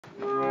Hello,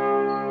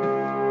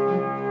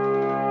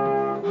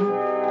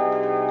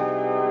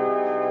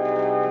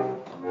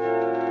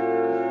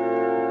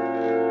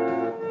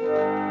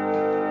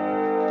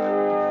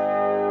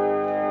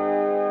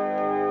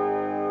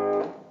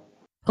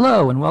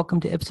 and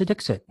welcome to Ipsa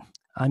Dixit.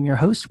 I'm your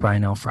host,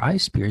 Brian L. Fry,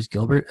 Spears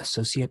Gilbert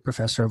Associate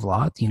Professor of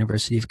Law at the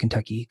University of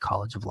Kentucky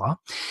College of Law.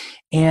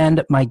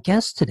 And my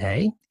guest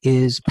today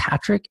is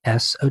Patrick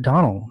S.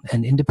 O'Donnell,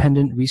 an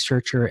independent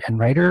researcher and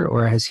writer,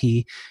 or as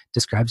he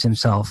describes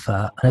himself,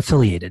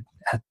 unaffiliated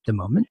at the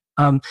moment.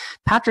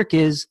 Patrick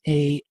is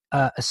a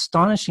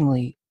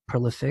astonishingly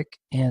prolific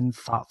and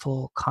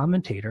thoughtful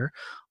commentator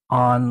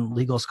on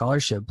legal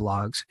scholarship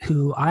blogs,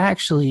 who I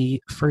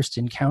actually first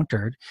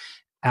encountered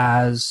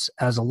as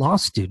a law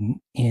student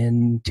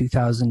in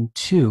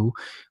 2002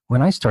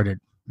 when I started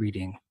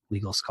reading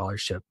legal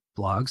scholarship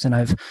blogs, and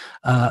I've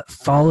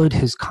followed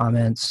his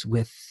comments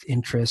with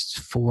interest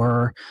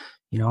for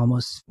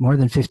almost more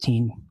than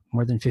 15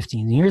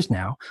 years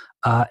now.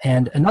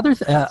 And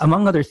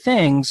among other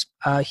things,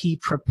 he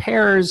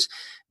prepares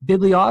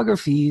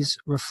bibliographies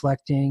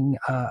reflecting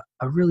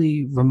a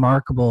really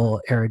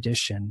remarkable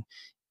erudition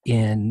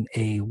in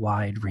a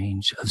wide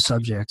range of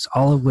subjects,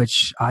 all of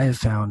which I have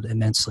found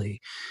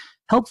immensely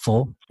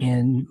helpful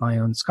in my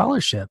own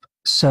scholarship.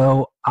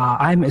 So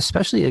I'm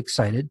especially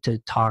excited to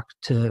talk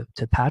to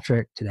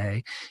Patrick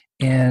today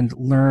and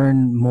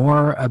learn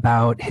more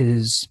about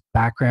his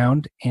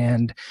background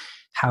and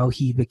how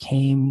he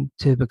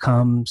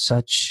become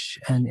such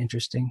an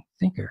interesting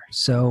thinker.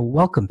 So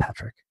welcome,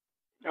 Patrick.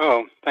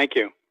 Oh, thank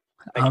you.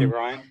 Thank you,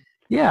 Brian.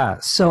 Yeah,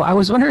 so I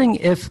was wondering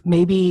if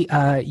maybe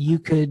you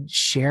could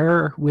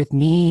share with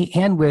me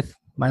and with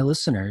my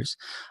listeners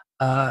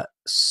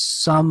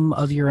some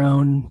of your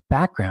own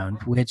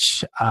background,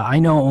 which I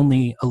know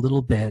only a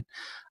little bit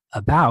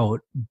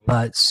about,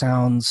 but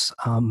sounds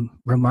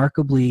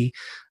remarkably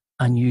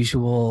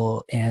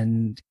unusual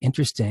and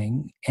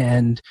interesting,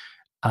 and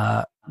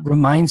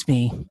reminds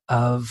me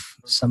of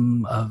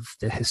some of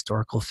the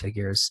historical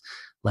figures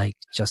like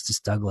Justice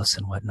Douglas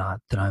and whatnot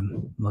that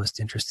I'm most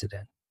interested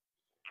in.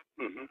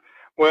 Mm-hmm.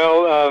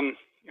 Well,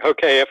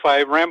 okay, if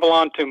I ramble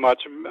on too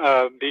much,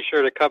 be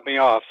sure to cut me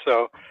off.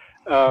 So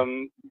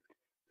I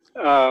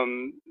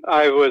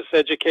was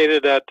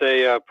educated at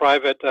a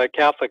private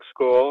Catholic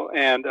school,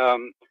 and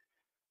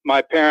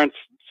my parents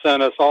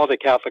sent us all to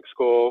Catholic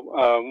school,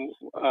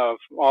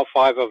 all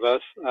five of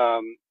us,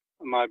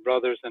 my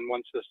brothers and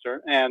one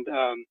sister, and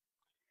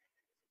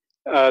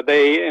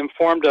they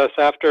informed us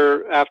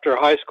after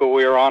high school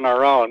we were on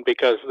our own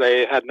because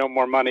they had no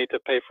more money to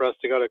pay for us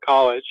to go to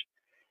college.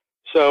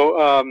 So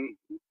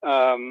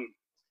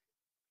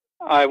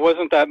I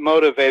wasn't that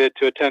motivated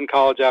to attend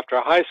college after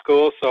high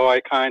school, so I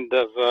kind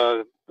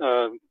of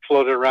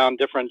floated around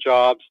different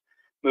jobs,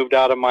 moved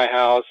out of my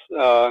house,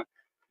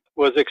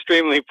 was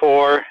extremely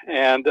poor,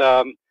 and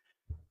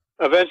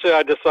eventually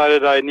I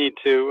decided I need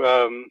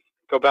to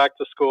go back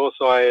to school,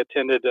 so I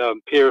attended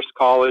Pierce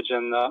College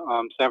in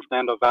San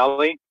Fernando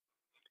Valley.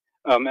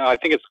 I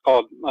think it's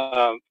called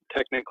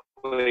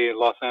technically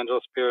Los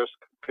Angeles Pierce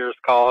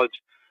College.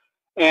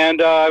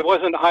 And I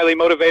wasn't highly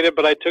motivated,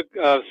 but I took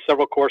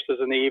several courses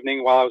in the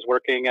evening while I was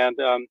working, and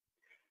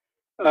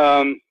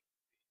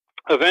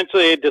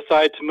eventually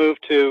decided to move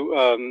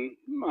to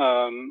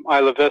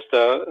Isla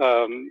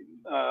Vista,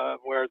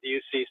 where the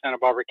UC Santa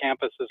Barbara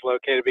campus is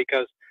located,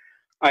 because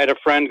I had a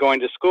friend going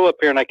to school up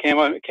here, and I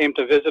came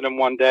to visit him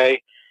one day.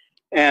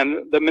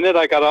 And the minute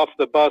I got off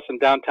the bus in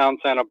downtown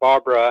Santa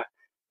Barbara,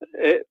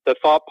 the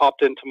thought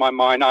popped into my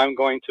mind, I'm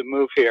going to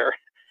move here.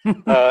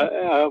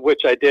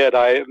 Which I did.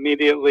 I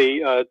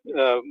immediately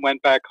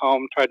went back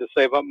home, tried to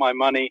save up my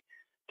money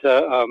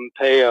to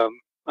pay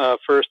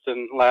first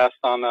and last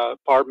on an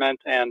apartment,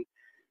 and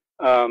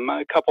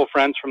a couple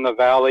friends from the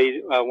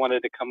Valley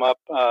wanted to come up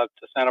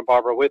to Santa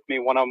Barbara with me.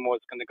 One of them was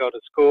going to go to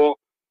school.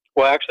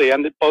 Well, actually,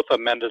 both of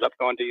them ended up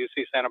going to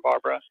UC Santa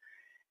Barbara.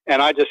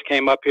 And I just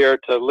came up here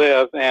to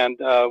live and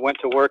went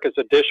to work as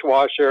a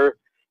dishwasher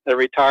at a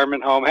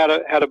retirement home, had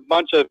a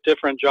bunch of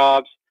different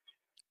jobs.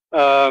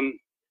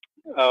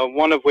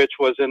 One of which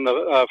was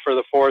for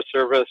the Forest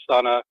Service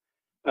on a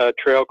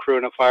trail crew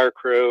and a fire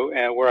crew,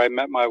 and where I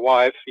met my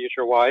wife,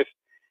 future wife.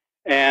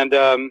 And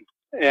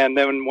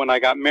then when I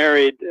got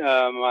married,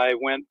 I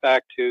went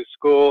back to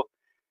school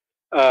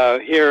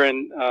here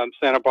in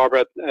Santa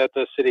Barbara at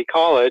the City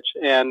College,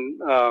 and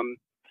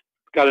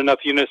got enough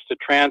units to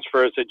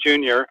transfer as a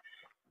junior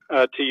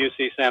to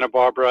UC Santa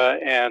Barbara.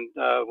 And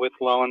with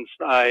loans,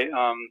 I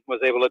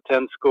was able to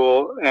attend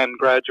school and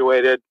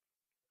graduated.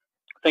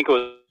 I think it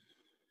was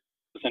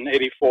in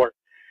 '84,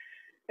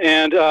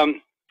 and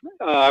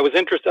I was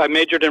interested. I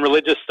majored in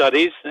religious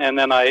studies, and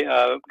then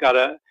I got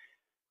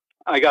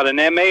an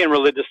MA in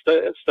religious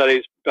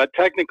studies. But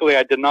technically,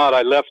 I did not.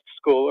 I left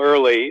school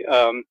early.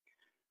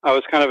 I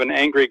was kind of an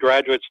angry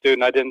graduate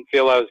student. I didn't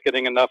feel I was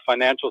getting enough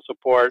financial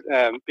support,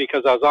 and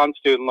because I was on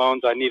student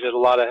loans, I needed a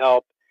lot of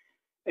help.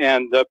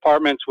 And the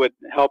departments would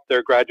help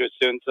their graduate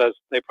students, as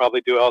they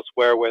probably do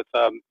elsewhere, with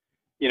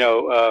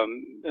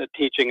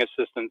teaching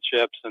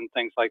assistantships and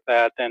things like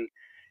that. And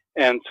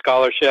and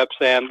scholarships,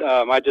 and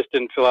I just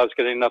didn't feel I was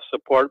getting enough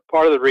support.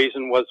 Part of the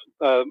reason was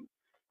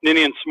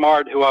Ninian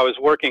Smart, who I was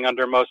working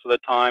under most of the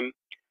time,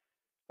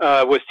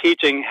 was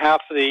teaching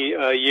half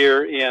the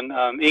year in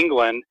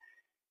England,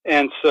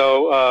 and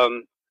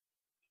so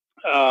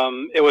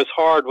it was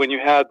hard when you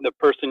had the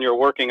person you're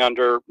working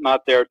under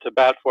not there to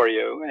bat for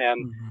you.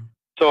 And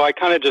so I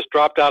kind of just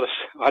dropped out of,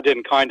 I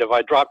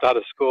dropped out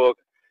of school,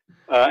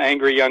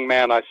 angry young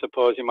man, I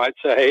suppose you might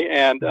say,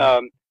 and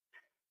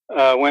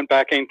went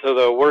back into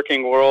the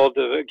working world,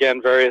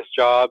 again, various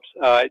jobs.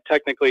 I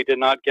technically did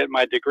not get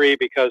my degree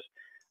because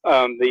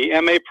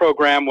the MA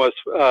program was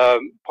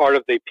part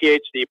of the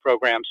PhD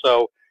program.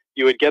 So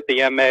you would get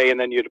the MA and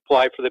then you'd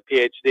apply for the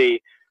PhD.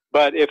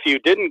 But if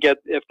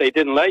they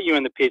didn't let you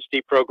in the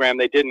PhD program,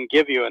 they didn't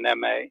give you an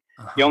MA.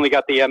 You only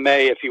got the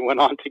MA if you went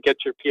on to get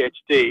your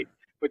PhD,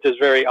 which is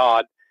very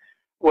odd.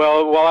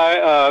 Well,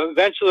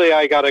 eventually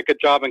I got a good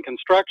job in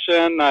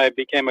construction. I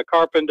became a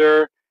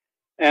carpenter.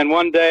 And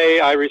one day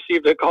I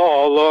received a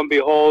call. Lo and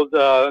behold,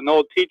 an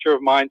old teacher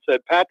of mine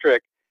said,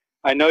 "Patrick,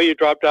 I know you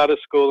dropped out of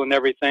school and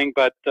everything,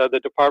 but the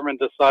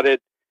department decided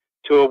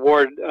to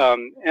award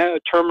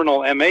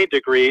terminal MA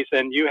degrees,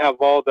 and you have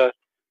all the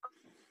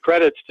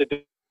credits to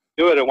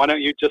do it. And why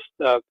don't you just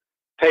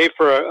pay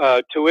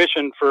for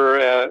tuition for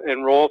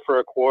enroll for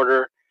a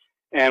quarter,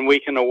 and we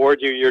can award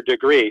you your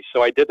degree."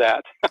 So I did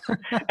that.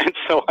 And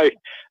so I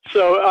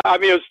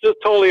mean, it was just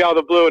totally out of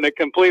the blue, and it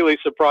completely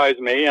surprised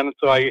me. And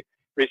so I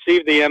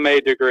received the MA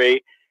degree.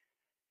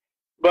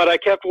 But I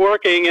kept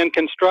working in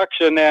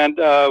construction, and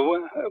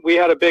we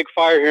had a big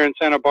fire here in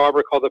Santa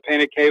Barbara called the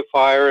Painted Cave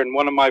Fire, and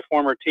one of my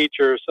former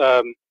teachers,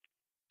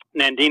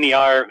 Nandini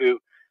Iyer, who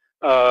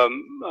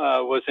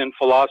was in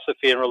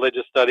philosophy and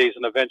religious studies,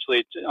 and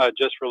eventually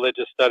just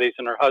religious studies,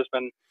 and her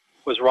husband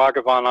was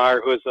Raghavan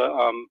Iyer, who is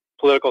a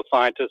political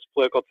scientist,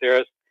 political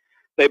theorist.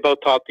 They both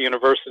taught at the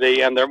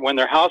university, and when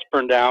their house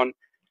burned down,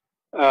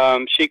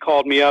 she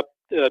called me up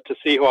to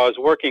see who I was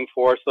working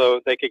for so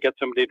they could get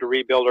somebody to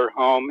rebuild her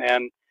home,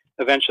 and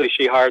eventually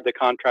she hired the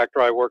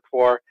contractor I worked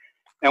for.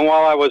 And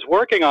while I was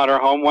working on her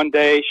home, one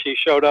day she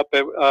showed up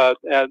at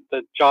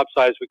the job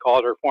site, as we call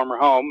it, her former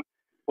home,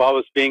 while it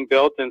was being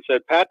built, and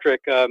said, "Patrick,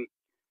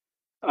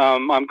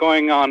 I'm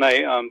going on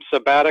a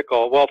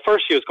sabbatical." Well,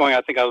 first she was going,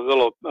 I think, on a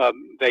little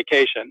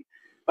vacation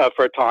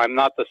for a time,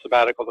 not the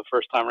sabbatical the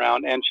first time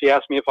around. And she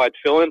asked me if I'd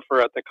fill in for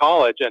her at the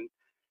college,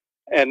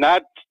 and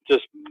that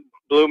just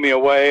blew me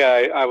away.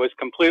 I was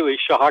completely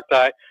shocked.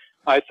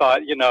 I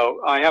thought, you know,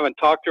 I haven't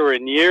talked to her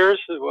in years.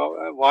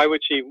 Well, why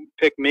would she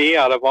pick me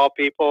out of all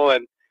people?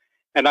 And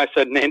I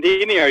said,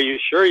 "Nandini, are you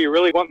sure you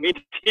really want me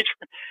to teach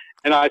her?"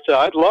 And I said,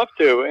 "I'd love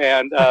to."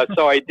 And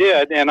so I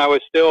did. And I was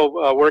still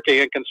working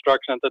in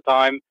construction at the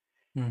time.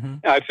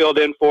 I filled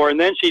in for her. And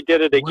then she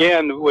did it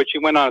again, which she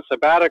went on a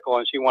sabbatical,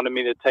 and she wanted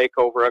me to take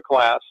over a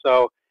class.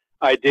 So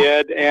I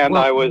did. And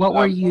I was. What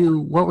were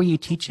you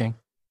teaching?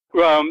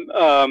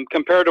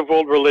 Comparative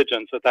world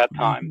religions at that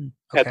time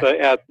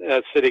at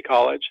City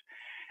College.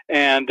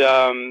 And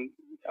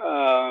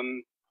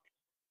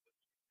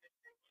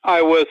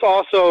I was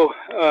also,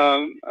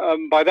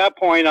 by that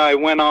point, I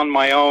went on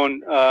my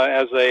own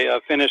as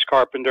a Finnish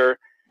carpenter,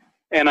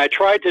 and I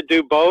tried to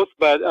do both,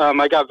 but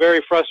I got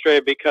very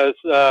frustrated because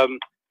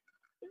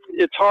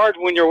it's hard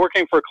when you're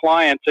working for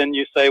clients and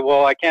you say,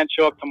 "Well, I can't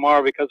show up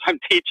tomorrow because I'm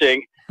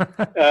teaching,"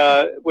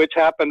 which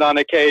happened on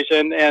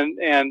occasion.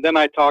 And then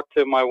I talked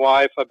to my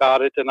wife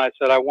about it, and I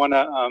said, "I want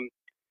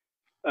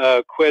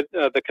to quit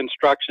the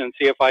construction and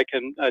see if I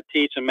can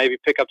teach and maybe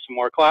pick up some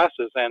more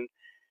classes."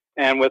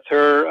 And with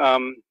her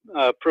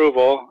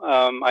approval,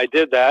 I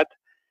did that.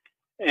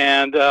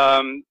 And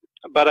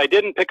but I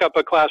didn't pick up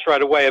a class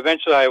right away.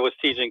 Eventually, I was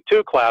teaching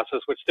 2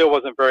 classes, which still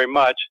wasn't very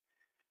much.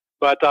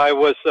 But I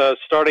was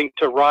starting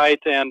to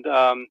write, and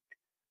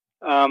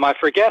I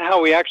forget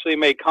how we actually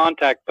made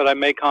contact, but I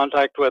made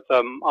contact with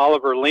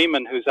Oliver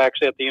Lehman, who's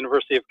actually at the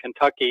University of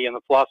Kentucky in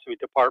the philosophy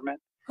department.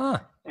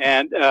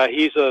 And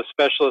he's a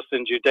specialist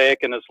in Judaic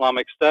and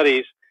Islamic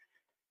studies.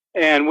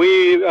 And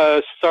we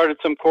started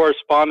some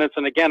correspondence.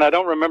 And again, I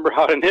don't remember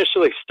how it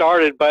initially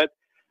started, but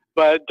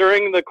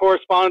during the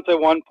correspondence at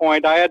one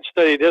point, I had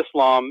studied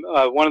Islam,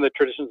 one of the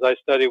traditions I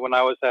studied when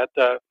I was at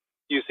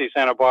UC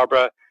Santa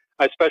Barbara.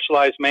 I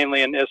specialized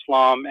mainly in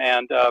Islam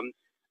and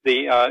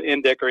the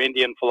Indic or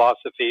Indian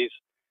philosophies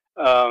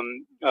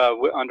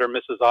under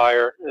Mrs.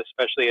 Iyer,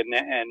 especially in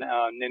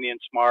Ninian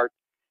Smart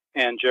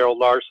and Gerald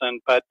Larson.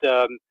 But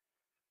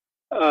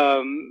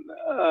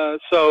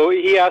so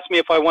he asked me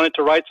if I wanted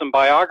to write some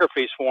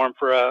biographies for him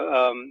for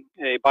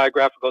a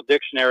biographical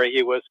dictionary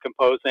he was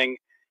composing,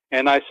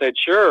 and I said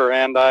sure,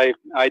 and I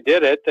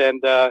did it,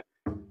 and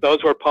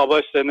those were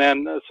published, and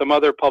then some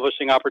other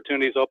publishing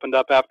opportunities opened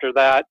up after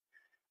that.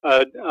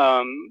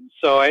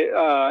 So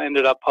I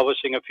ended up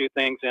publishing a few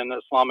things in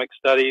Islamic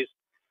studies.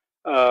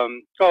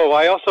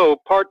 I also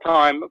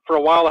part-time, for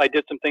a while I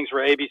did some things for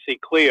ABC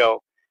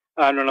Clio.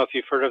 I don't know if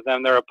you've heard of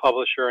them. They're a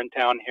publisher in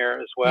town here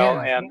as well.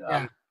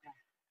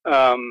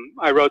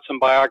 I wrote some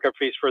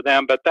biographies for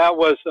them, but that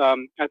was,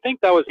 I think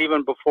that was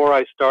even before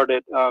I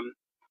started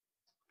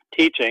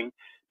teaching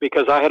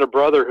because I had a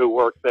brother who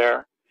worked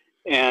there.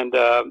 And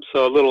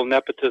so a little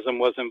nepotism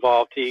was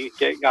involved. He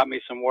got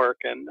me some work,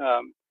 and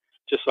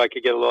just so I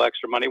could get a little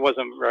extra money. It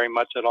wasn't very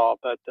much at all,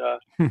 but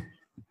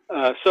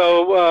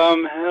so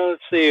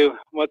let's see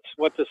what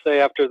to say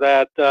after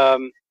that.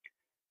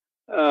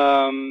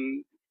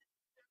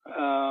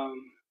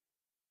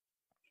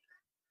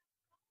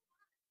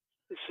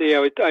 Let's see,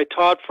 I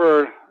taught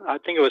for, I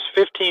think it was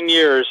 15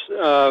 years,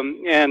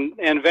 and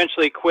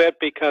eventually quit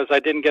because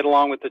I didn't get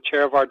along with the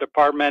chair of our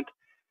department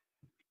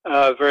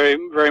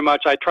very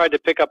much. I tried to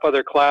pick up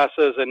other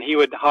classes, and he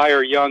would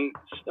hire young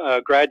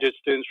graduate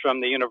students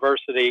from the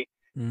university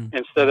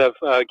instead of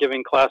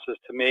giving classes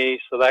to me,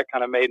 so that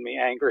kind of made me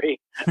angry.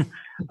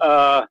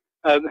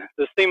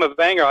 This theme of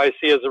anger I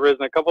see has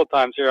arisen a couple of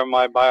times here in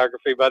my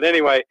biography, but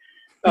anyway,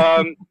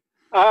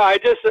 I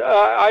guess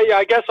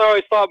I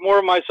always thought more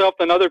of myself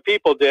than other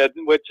people did,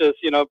 which is,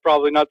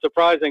 probably not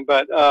surprising,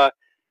 but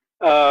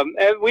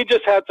and we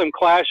just had some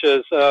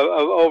clashes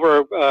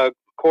over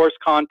course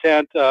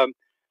content.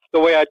 The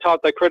way I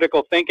taught the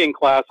critical thinking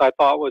class, I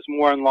thought was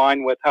more in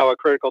line with how a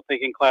critical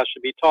thinking class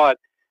should be taught.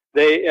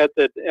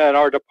 At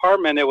our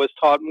department, it was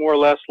taught more or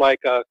less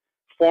like a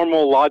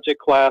formal logic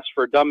class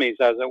for dummies,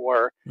 as it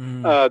were.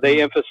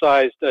 They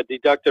emphasized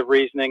deductive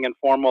reasoning and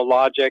formal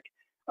logic,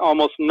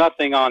 almost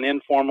nothing on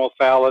informal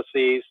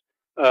fallacies,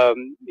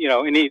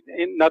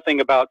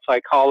 nothing about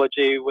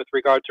psychology with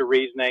regard to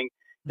reasoning,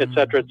 et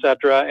cetera, et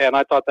cetera. And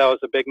I thought that was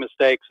a big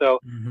mistake. So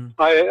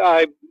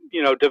I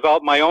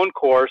developed my own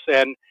course,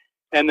 and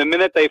the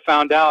minute they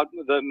found out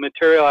the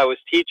material I was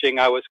teaching,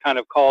 I was kind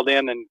of called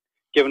in and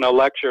given a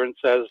lecture and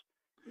says,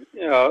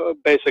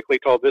 basically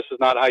told, this is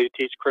not how you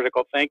teach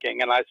critical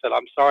thinking. And I said,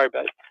 I'm sorry,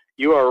 but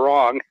you are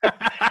wrong.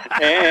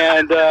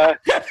 And I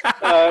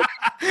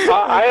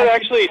had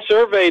actually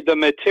surveyed the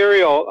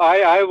material.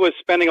 I was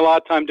spending a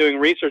lot of time doing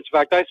research. In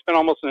fact, I spent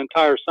almost an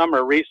entire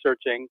summer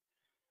researching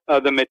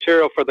the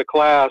material for the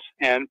class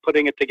and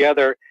putting it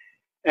together.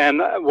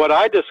 And what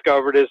I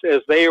discovered is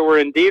they were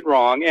indeed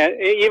wrong. And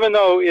even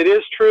though it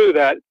is true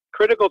that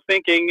critical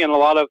thinking in a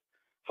lot of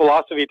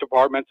philosophy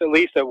departments, at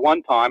least at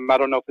one time, I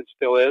don't know if it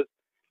still is,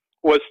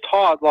 was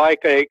taught like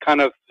a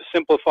kind of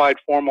simplified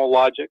formal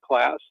logic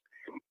class,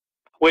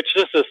 which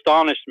just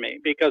astonished me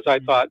because I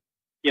thought,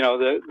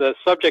 the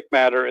subject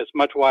matter is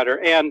much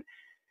wider. And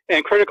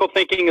critical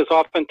thinking is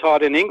often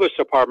taught in English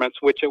departments,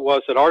 which it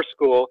was at our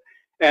school.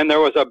 And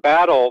there was a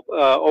battle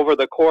over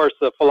the course.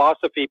 The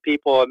philosophy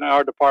people in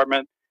our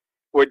department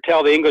would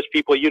tell the English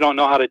people, you don't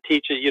know how to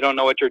teach it, you don't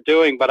know what you're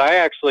doing. But I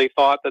actually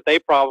thought that they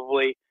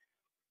probably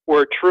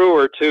were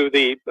truer to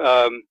the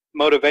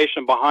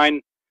motivation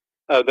behind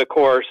the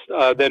course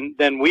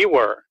than we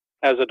were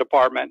as a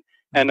department.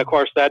 And of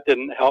course, that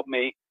didn't help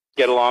me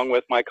get along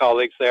with my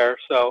colleagues there.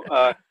 So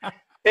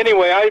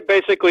anyway, I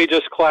basically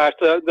just clashed.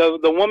 The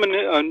woman,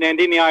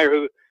 Nandini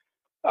Iyer,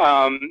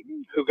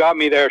 who got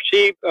me there,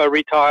 she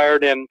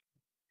retired, and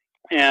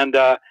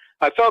I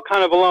felt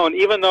kind of alone,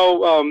 even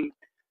though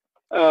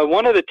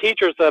one of the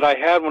teachers that I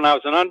had when I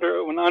was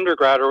an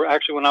undergrad, or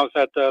actually when I was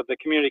at the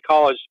community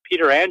college,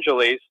 Peter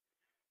Angeles,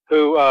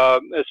 who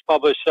has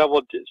published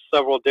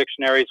several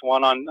dictionaries,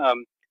 one on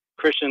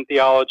Christian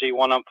theology,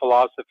 one on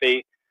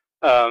philosophy.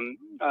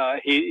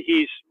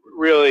 He's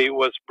really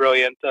was a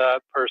brilliant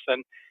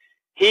person.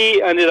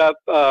 He ended up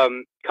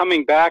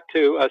coming back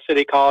to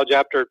City College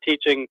after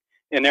teaching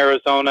in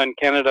Arizona and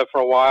Canada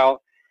for a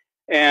while.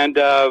 And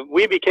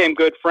we became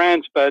good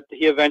friends, but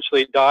he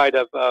eventually died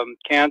of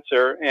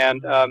cancer.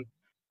 And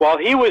while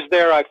he was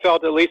there, I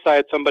felt at least I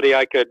had somebody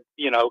I could,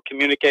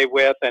 communicate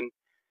with and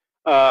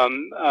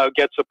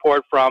get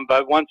support from.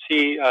 But once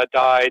he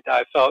died,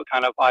 I felt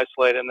kind of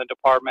isolated in the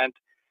department.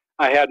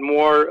 I had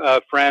more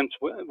friends,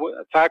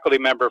 faculty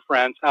member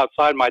friends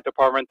outside my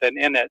department than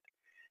in it.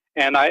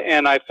 And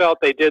I felt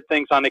they did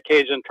things on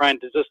occasion trying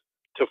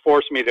to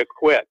force me to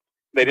quit.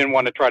 They didn't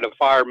want to try to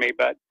fire me,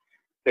 but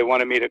they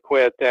wanted me to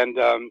quit. And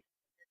I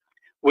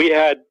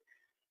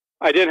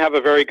didn't have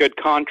a very good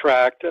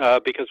contract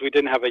because we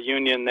didn't have a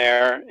union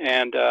there.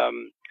 And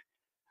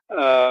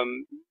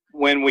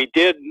when we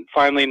did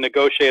finally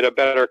negotiate a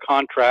better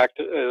contract,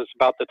 it was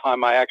about the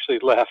time I actually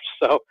left.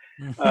 So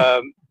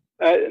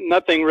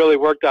nothing really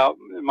worked out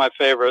in my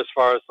favor as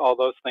far as all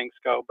those things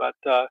go. But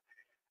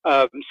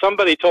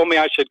somebody told me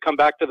I should come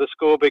back to the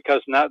school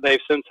because now they've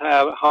since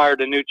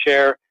hired a new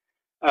chair.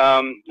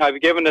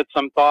 I've given it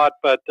some thought,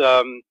 but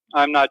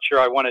I'm not sure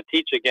I want to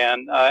teach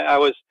again. I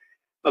was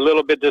a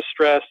little bit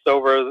distressed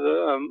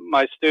over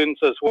my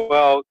students as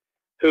well,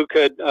 who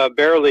could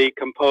barely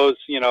compose,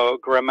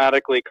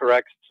 grammatically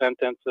correct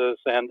sentences,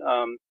 and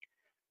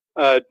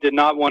did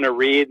not want to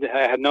read.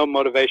 I had no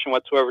motivation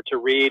whatsoever to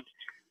read.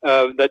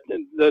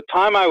 The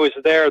time I was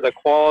there, the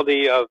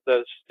quality of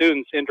the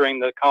students entering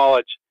the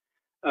college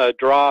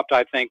dropped,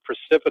 I think,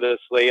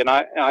 precipitously, and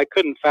I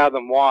couldn't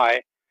fathom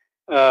why.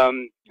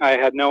 I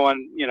had no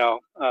one,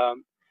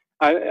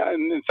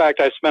 in fact,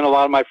 I spent a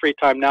lot of my free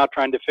time now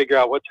trying to figure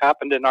out what's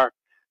happened in our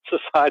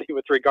society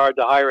with regard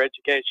to higher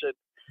education,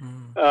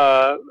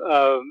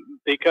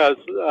 because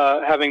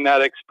having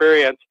that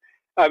experience,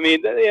 I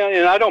mean,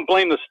 and I don't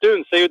blame the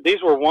students.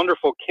 These were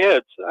wonderful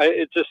kids.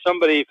 It's just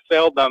somebody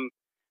failed them.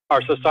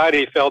 Our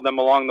society failed them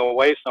along the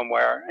way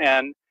somewhere,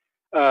 and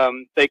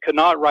they could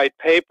not write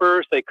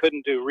papers. They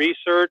couldn't do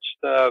research,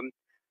 and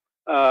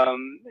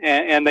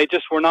they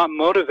just were not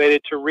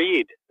motivated to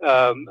read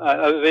of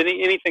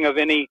anything of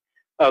any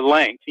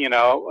length.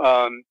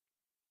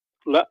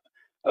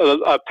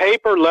 A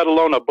paper, let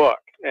alone a book,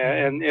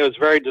 and it was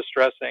very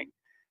distressing.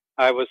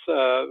 I was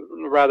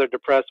rather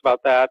depressed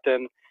about that,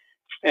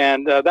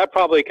 and that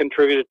probably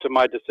contributed to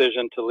my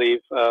decision to leave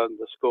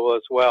the school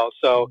as well.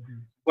 So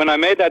when I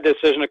made that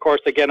decision, of course,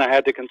 again, I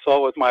had to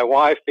consult with my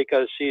wife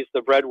because she's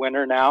the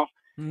breadwinner now.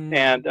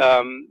 And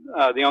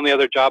the only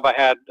other job I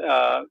had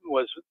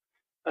was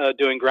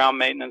doing ground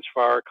maintenance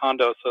for our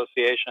condo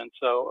association.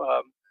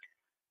 So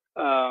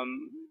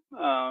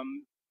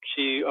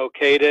she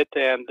okayed it,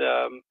 and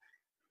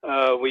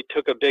we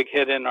took a big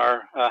hit in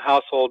our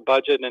household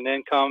budget and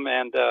income,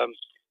 and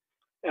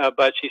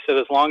but she said,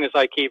 as long as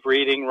I keep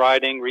reading,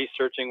 writing,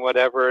 researching,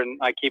 whatever, and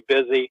I keep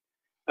busy,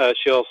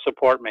 she'll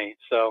support me.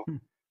 So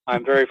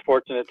I'm very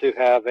fortunate to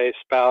have a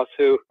spouse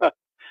who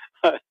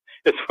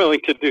is willing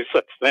to do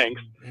such things.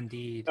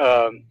 Indeed.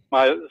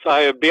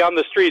 I'd be on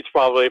the streets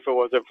probably if it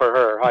wasn't for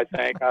her, I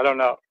think. I don't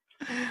know.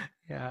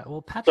 Yeah.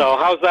 Well, Patrick. So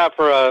how's that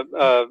for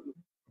a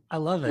I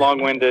love it.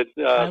 Long-winded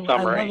summary?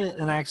 I love it,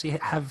 and I actually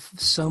have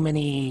so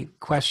many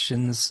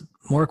questions,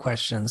 more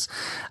questions,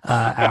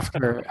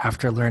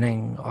 after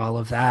learning all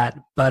of that.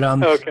 But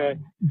okay.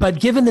 But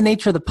given the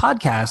nature of the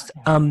podcast,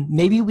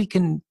 maybe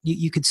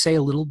you could say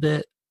a little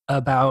bit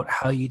about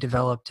how you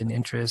developed an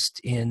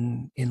interest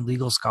in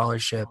legal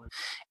scholarship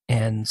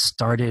and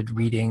started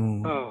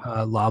reading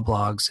law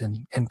blogs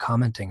and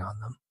commenting on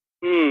them.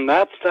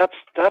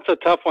 That's a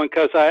tough one,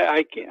 because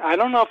I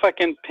don't know if I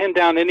can pin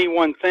down any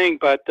one thing,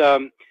 but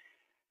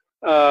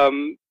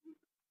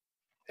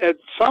at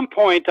some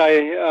point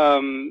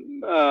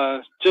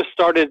I just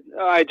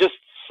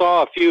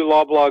saw a few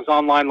law blogs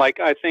online. Like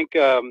I think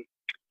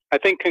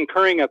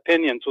Concurring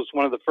Opinions was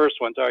one of the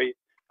first ones. Are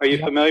you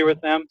familiar with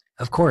them?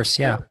 Of course,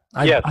 yeah.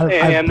 Yes, I've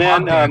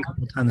blogged there a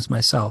couple of times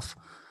myself.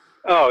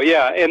 Oh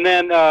yeah, and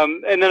then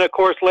of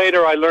course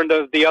later I learned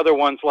of the other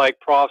ones like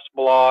Prof's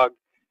blog,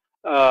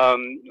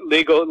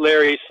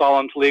 Larry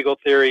Solom's Legal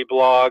Theory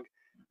blog.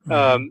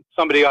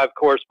 Somebody I've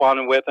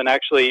corresponded with, and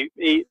actually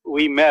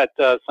we met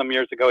some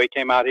years ago. He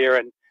came out here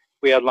and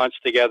we had lunch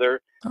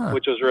together,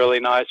 which was really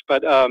nice.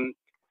 But and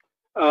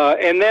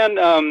then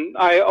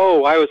I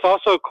was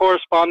also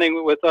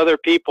corresponding with other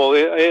people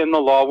in the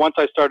law. Once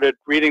I started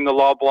reading the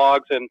law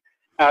blogs and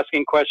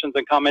asking questions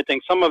and commenting,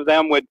 some of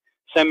them would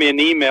send me an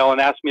email and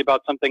ask me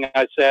about something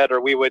I said,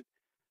 or we would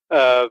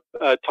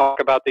talk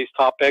about these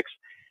topics.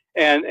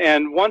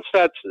 And once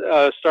that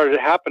started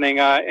happening,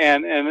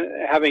 and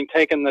having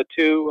taken the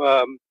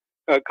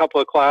a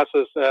couple of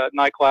classes,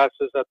 night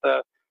classes at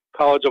the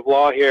College of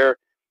Law here,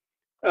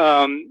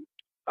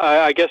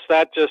 I guess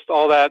that just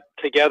all that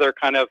together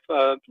kind of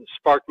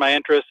sparked my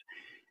interest,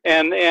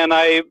 and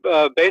I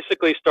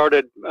basically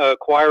started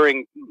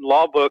acquiring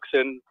law books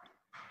in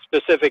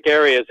specific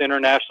areas: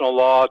 international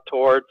law,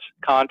 torts,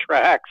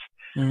 contracts,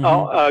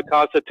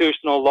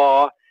 constitutional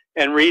law,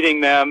 and reading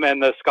them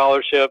and the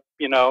scholarship,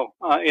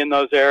 in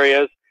those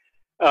areas.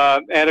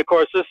 And of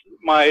course,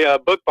 my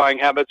book buying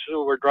habits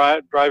were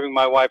driving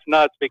my wife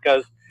nuts,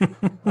 because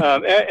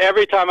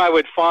every time I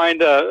would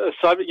find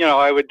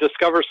I would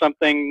discover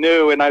something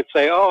new, and I'd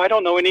say, "Oh, I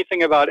don't know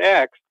anything about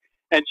X,"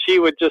 and she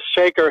would just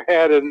shake her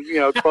head and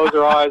close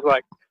her eyes,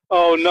 like,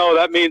 "Oh no,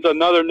 that means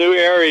another new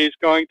area is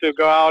going to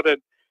go out,"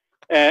 and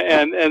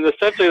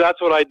essentially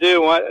that's what I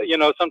do.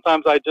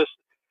 Sometimes I just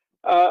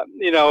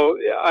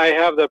I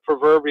have the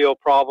proverbial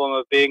problem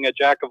of being a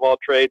jack of all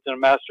trades and a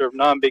master of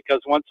none, because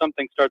once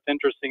something starts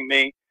interesting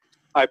me,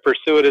 I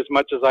pursue it as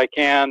much as I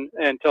can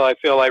until I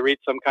feel I reach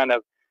some kind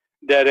of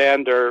dead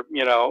end, or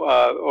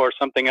or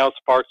something else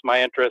sparks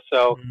my interest.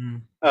 So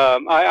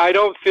I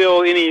don't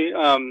feel any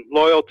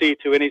loyalty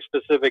to any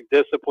specific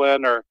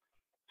discipline or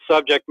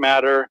subject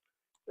matter.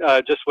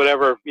 Just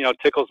whatever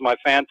tickles my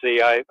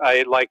fancy,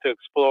 I like to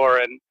explore,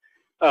 and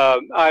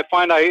I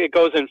find it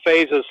goes in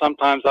phases.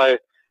 Sometimes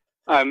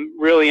I'm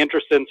really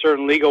interested in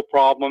certain legal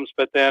problems,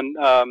 but then,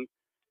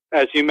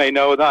 as you may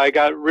know, I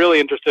got really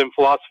interested in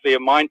philosophy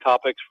of mind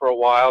topics for a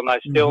while, and I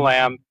still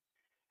am.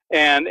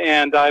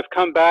 And I've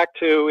come back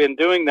to, in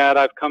doing that,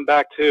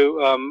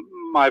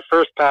 my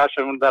first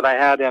passion that I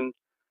had in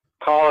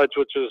college,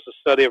 which was the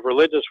study of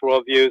religious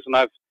worldviews, and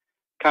I've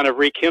kind of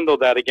rekindled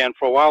that again.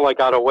 For a while, I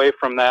got away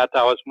from that.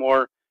 I was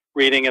more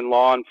reading in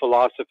law and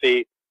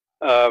philosophy,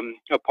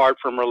 apart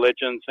from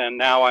religions, and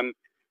now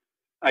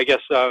I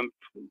guess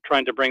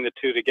trying to bring the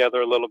two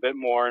together a little bit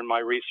more in my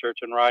research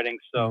and writing.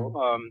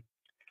 So,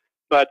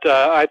 but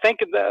I think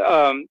there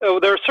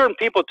are certain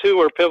people too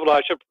who are pivotal.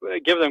 I should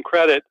give them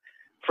credit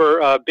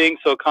for being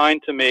so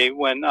kind to me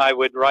when I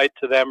would write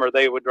to them, or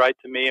they would write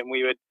to me, and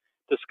we would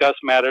discuss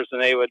matters,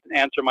 and they would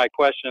answer my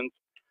questions.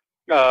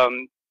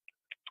 Frank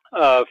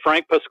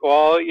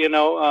Pasquale,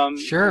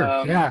 sure,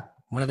 yeah,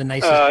 one of the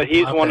nicest.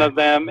 He's one of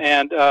them,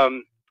 and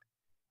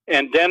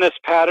and Dennis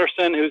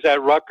Patterson, who's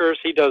at Rutgers.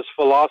 He does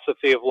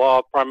philosophy of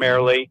law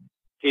primarily.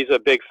 He's a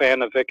big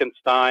fan of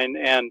Wittgenstein,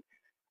 and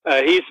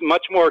he's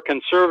much more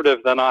conservative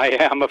than I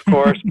am, of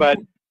course, but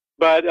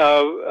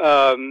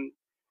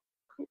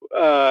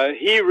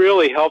he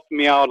really helped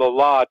me out a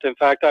lot. In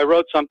fact, I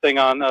wrote something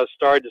on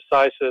stare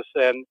decisis,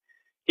 and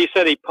he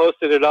said he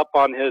posted it up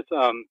on his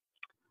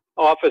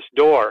office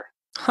door,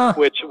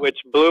 which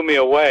blew me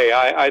away.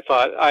 I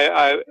thought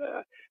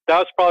that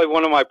was probably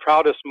one of my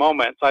proudest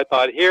moments. I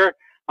thought, here,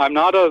 I'm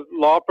not a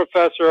law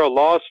professor, a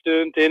law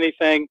student,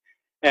 anything,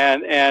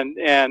 and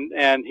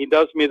he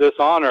does me this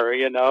honor,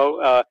 you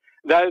know.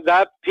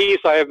 That piece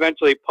I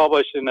eventually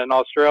published in an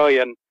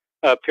Australian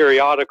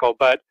periodical,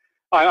 but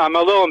I'm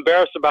a little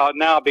embarrassed about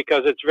now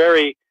because it's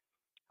very,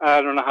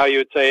 I don't know how you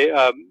would say,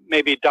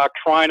 maybe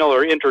doctrinal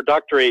or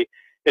introductory.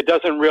 It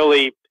doesn't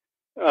really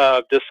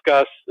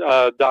discuss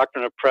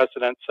doctrine of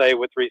precedent, say,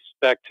 with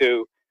respect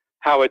to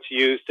how it's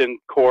used in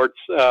courts,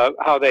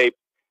 how they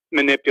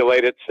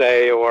manipulate it,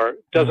 say, or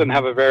doesn't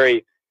have a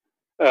very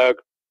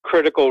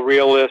critical,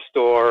 realist,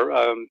 or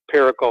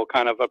empirical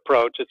kind of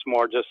approach. It's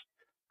more just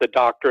the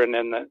doctrine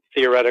and the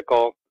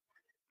theoretical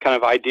kind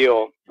of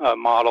ideal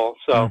model.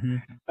 So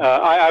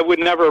I would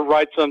never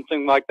write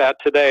something like that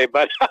today,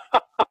 but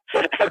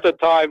at the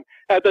time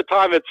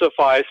it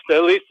sufficed.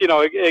 At least, you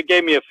know, it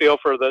gave me a feel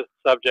for the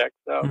subject.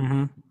 So,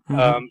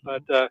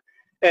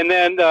 and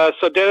then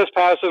so Dennis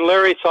Patterson,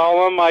 Larry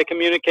Solomon, I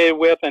communicated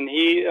with, and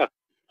he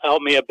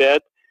helped me a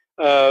bit.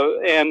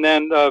 And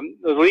then the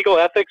Legal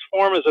Ethics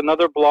Forum is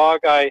another blog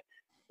I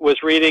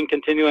was reading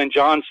continually,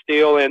 John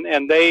Steele,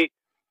 and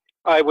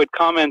I would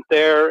comment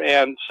there,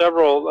 and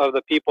several of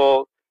the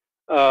people,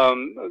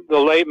 the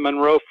late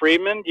Monroe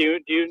Freeman. Do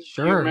you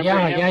Sure.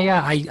 remember him?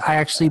 Yeah. I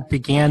actually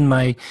began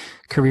my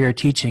career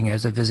teaching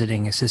as a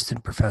visiting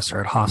assistant professor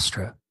at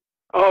Hofstra.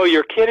 Oh,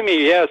 you're kidding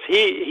me. Yes,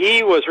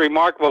 he was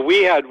remarkable.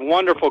 We had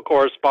wonderful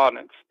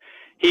correspondence.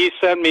 He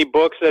sent me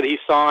books that he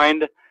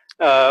signed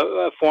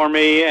for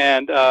me,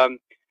 and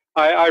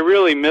I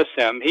really miss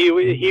him. He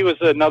was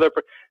another.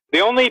 The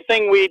only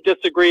thing we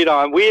agreed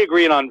on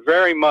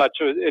very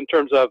much in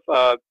terms of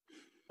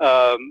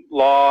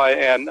law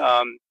and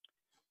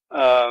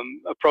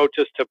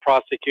approaches to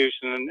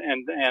prosecution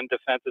and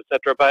defense,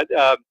 etc. But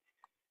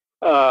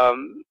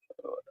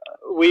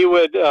we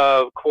would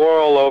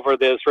quarrel over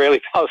the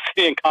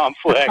Israeli-Palestinian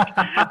conflict.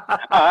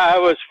 I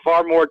was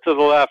far more to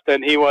the left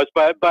than he was,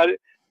 but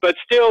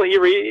still,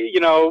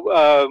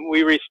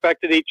 we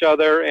respected each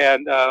other,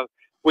 and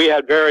we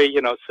had very,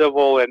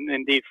 civil and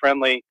indeed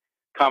friendly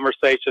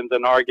conversations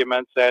and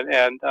arguments,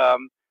 and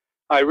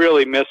I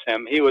really miss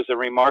him. He was a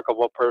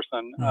remarkable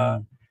person.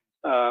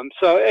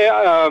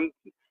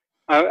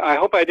 I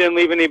hope I didn't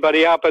leave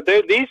anybody out, but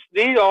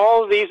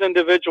all these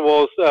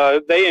individuals,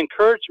 they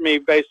encouraged me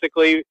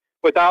basically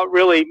without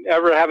really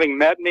ever having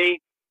met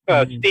me.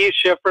 Steve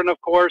Schifrin,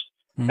 of course,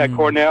 at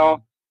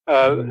Cornell,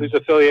 who's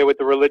affiliated with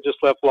the Religious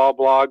Left Law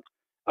blog,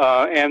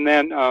 and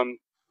then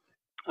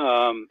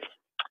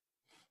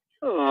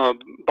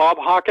Bob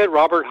Hockett,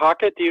 Robert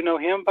Hockett. Do you know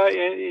him by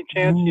any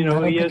chance? I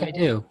don't think I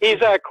do. He's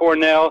at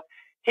Cornell.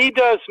 He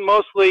does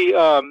mostly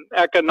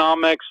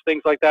economics,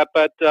 things like that,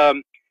 but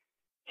I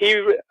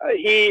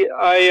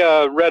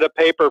read a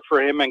paper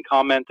for him and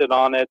commented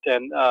on it,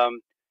 and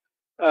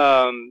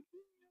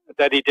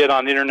that he did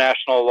on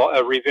international law,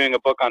 reviewing a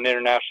book on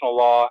international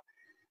law,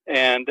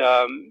 and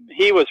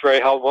he was very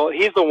helpful.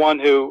 He's the one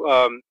who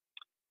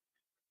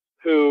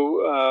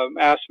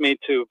asked me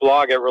to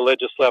blog at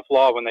Religious Left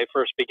Law when they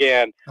first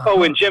began.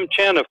 Oh, and Jim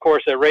Chen, of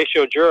course, at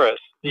Ratio Juris.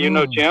 Do you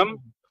know Jim?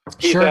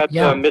 He's at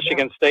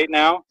Michigan State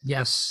now.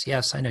 Yes,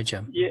 I know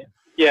Jim.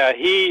 Yeah,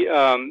 he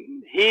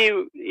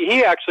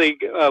actually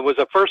was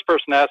the first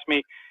person to ask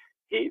me.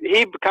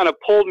 He kind of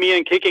pulled me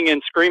in, kicking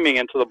and screaming,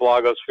 into the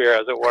blogosphere,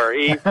 as it were.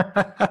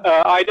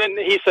 I didn't.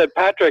 He said,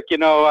 "Patrick,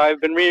 I've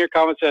been reading your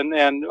comments, and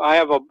I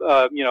have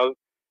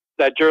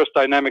that Juris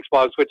Dynamics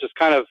blogs, which is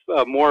kind of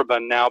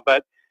moribund now,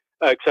 but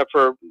except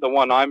for the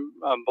one I'm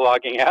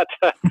blogging at."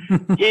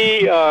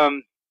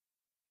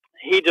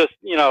 He just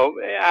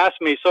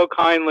asked me so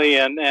kindly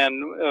and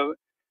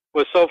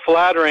was so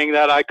flattering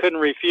that I couldn't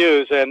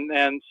refuse,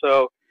 and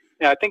so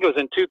I think it was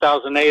in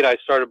 2008 I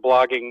started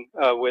blogging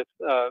with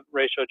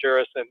Ratio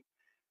Juris, and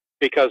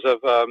because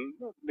of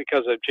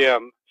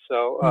Jim.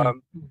 So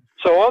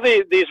all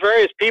these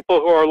various people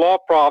who are law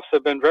profs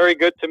have been very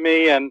good to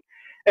me, and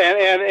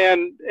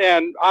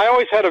I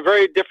always had a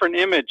very different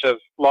image of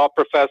law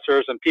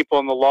professors and people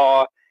in the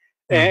law,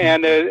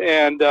 and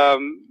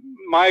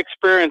my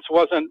experience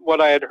wasn't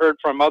what I had heard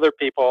from other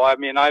people. I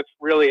mean, I've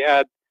really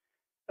had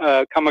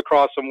come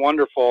across some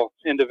wonderful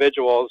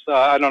individuals.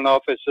 I don't know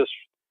if it's just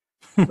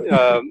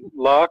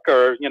luck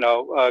or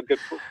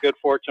good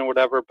fortune,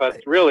 whatever.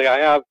 But really, I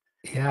have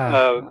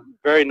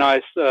very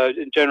nice,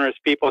 generous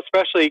people,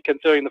 especially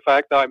considering the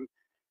fact that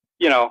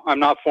I'm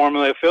not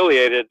formally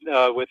affiliated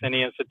with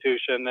any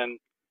institution,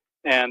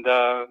 and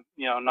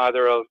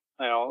neither a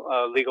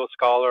legal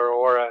scholar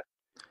or a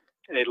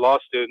law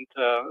student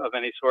of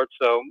any sort.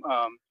 So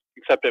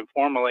except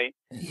informally.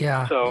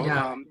 Yeah. So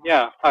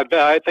yeah,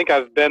 I think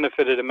I've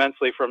benefited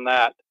immensely from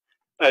that.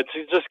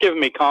 It's just given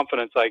me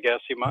confidence, I guess.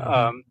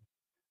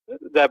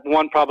 That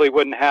one probably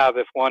wouldn't have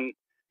if one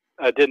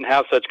didn't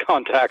have such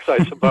contacts,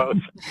 I suppose.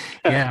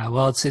 Yeah,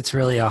 well, it's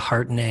really a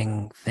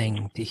heartening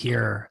thing to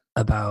hear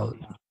about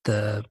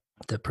the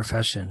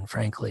profession,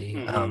 frankly,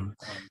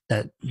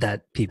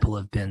 that people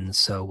have been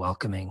so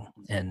welcoming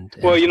and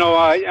well,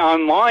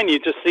 online you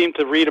just seem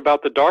to read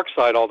about the dark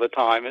side all the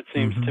time. It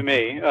seems to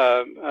me.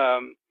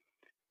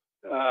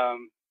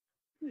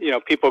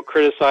 People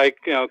criticize,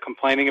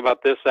 complaining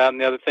about this, that,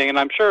 and the other thing, and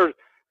I'm sure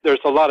there's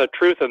a lot of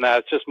truth in that.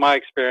 It's just my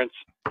experience,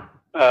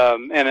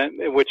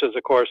 which is,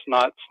 of course,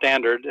 not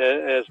standard.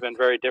 It has been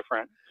very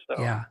different.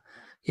 So.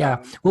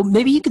 Yeah. Well,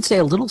 maybe you could say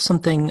a little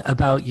something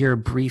about your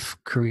brief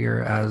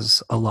career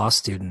as a law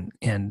student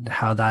and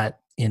how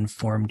that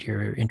informed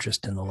your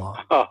interest in the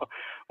law. Oh,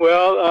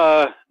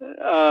 well,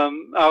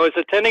 I was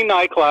attending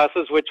night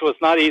classes, which was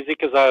not easy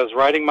because I was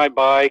riding my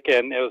bike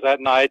and it was at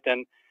night,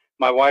 and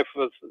my wife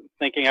was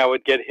thinking I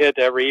would get hit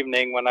every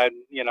evening when I'd,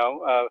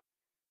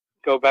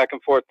 go back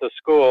and forth to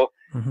school.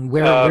 Mm-hmm.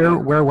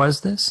 Where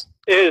was this?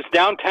 It is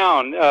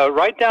downtown,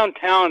 right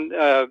downtown.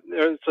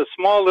 There's a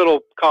small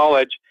little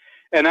college,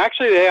 and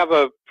actually they have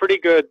a pretty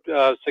good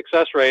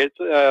success rate.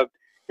 They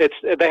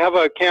have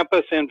a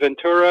campus in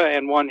Ventura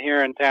and one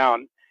here in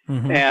town.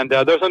 Mm-hmm. And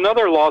there's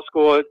another law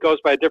school. It goes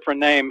by a different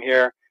name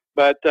here,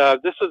 but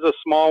this is a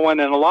small one,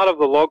 and a lot of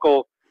the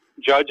local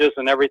judges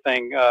and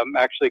everything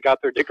actually got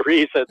their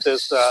degrees at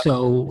this.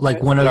 So, like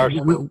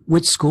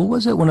which school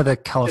was it? One of the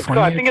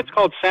California? I think it's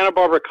called Santa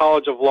Barbara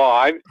College of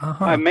Law.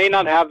 I may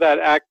not have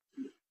that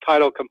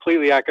title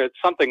completely accurate,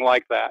 something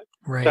like that.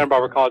 Right. Santa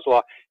Barbara College of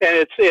Law,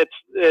 and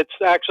it's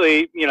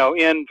actually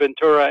in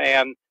Ventura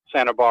and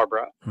Santa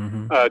Barbara,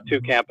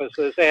 two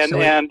campuses,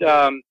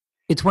 and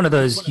it's one of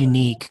those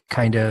unique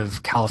kind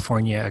of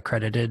California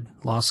accredited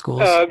law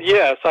schools.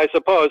 Yes, I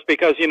suppose,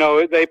 because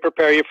they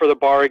prepare you for the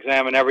bar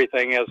exam and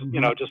everything, as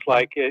just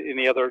like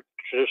any other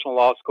traditional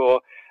law school.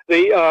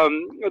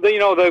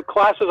 The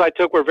classes I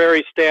took were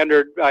very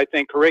standard, I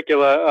think,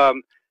 curricula.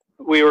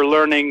 We were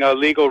learning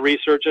legal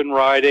research and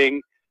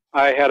writing.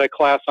 I had a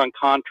class on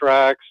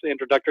contracts,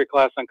 introductory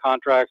class on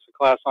contracts, a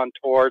class on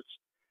torts.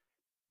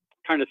 I'm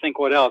trying to think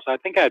what else. I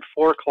think I had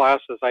 4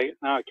 classes. I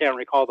can't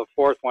recall the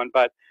 4th one,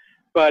 but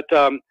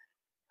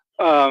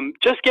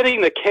just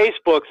getting the case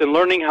books and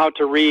learning how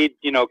to read,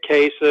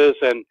 cases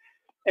and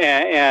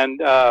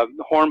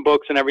horn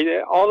books and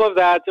everything, all of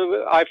that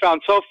I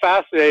found so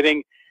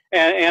fascinating,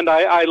 and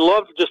I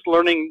love just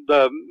learning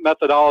the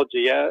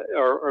methodology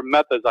or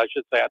methods, I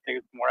should say. I think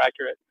it's a more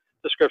accurate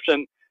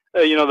description.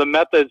 The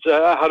methods,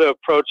 how to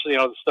approach,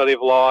 the study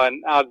of law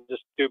and how to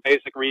just do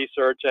basic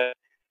research.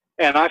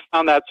 And I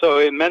found that so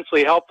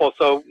immensely helpful.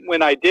 So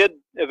when I did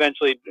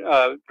eventually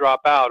drop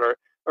out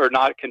or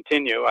not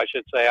continue, I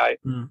should say,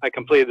 I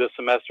completed the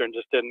semester and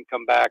just didn't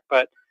come back.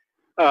 But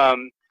I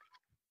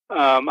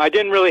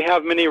didn't really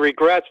have many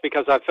regrets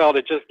because I felt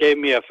it just gave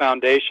me a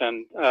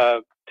foundation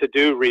to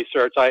do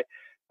research.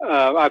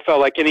 I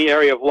felt like any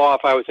area of law,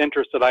 if I was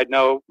interested, I'd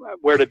know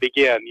where to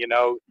begin,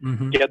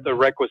 get the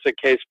requisite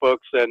case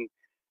books and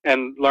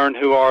learn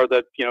who are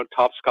the,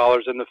 top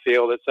scholars in the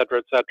field, et cetera,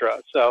 et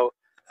cetera. So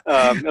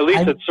at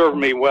least it served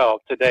me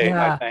well today,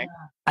 I think.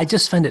 I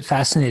just find it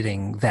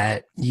fascinating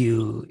that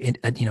you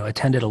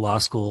attended a law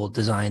school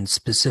designed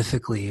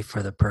specifically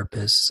for the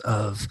purpose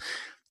of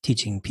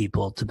teaching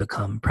people to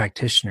become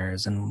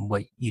practitioners, and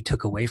what you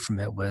took away from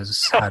it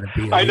was how to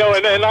be. I know,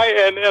 and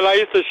I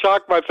used to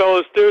shock my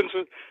fellow students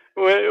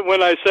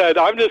when I said,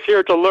 "I'm just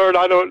here to learn.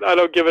 I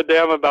don't give a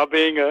damn about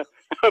being a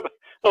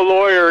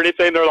lawyer or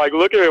anything." They're like,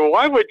 "Look at me.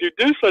 Why would you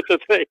do such a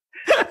thing?"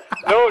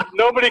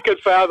 Nobody could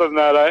fathom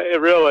that.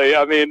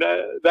 I mean,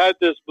 that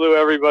just blew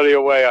everybody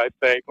away, I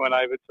think, when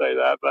I would say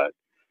that.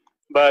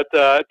 But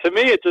to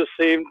me, it just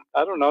seemed,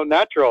 I don't know,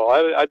 natural.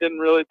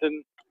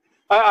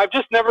 I've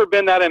just never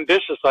been that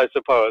ambitious, I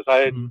suppose.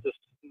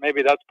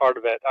 Maybe that's part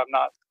of it. I'm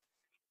not,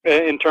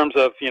 in terms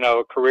of,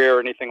 career or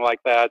anything like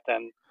that.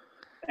 And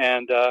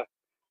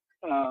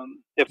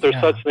if there's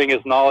such thing as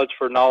knowledge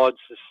for knowledge's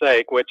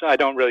sake, which I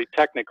don't really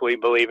technically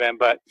believe in,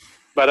 but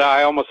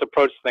I almost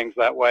approach things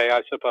that way,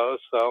 I suppose.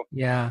 So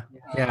yeah.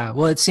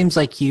 Well, it seems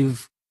like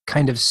you've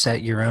kind of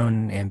set your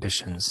own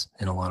ambitions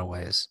in a lot of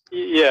ways.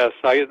 Yes,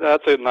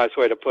 that's a nice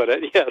way to put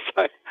it. Yes,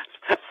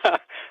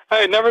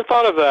 I never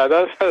thought of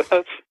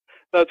that.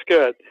 That's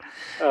good.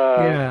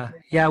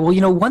 Yeah.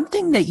 Well, one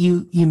thing that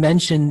you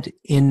mentioned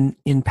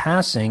in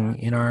passing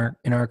in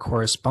our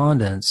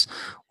correspondence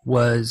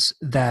was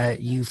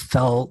that you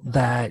felt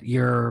that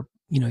your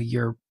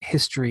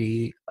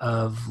history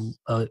of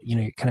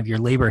kind of your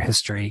labor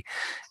history,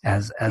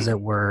 as it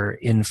were,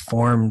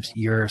 informed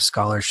your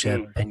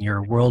scholarship and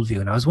your worldview.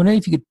 And I was wondering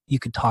if you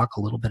could talk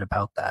a little bit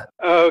about that.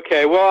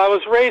 Okay. Well, I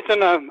was raised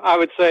in I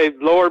would say,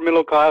 lower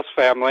middle class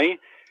family.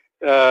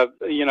 I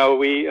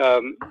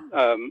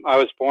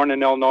was born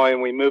in Illinois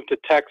and we moved to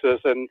Texas,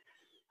 and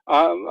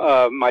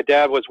my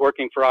dad was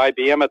working for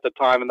IBM at the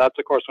time, and that's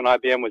of course when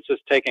IBM was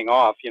just taking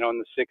off, in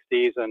the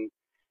 60s,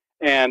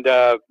 and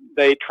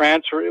they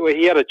transferred. Well,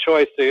 he had a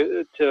choice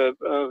to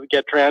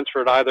get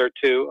transferred either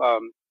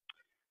to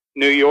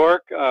New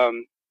York. Now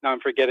I'm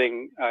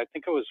forgetting. I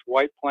think it was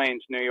White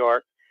Plains, New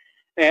York,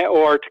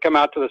 or to come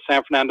out to the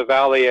San Fernando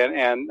Valley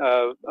and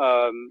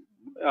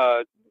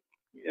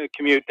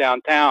commute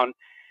downtown.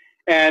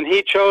 And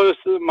he chose.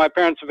 My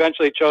parents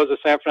eventually chose the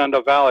San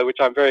Fernando Valley, which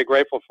I'm very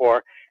grateful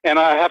for. And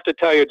I have to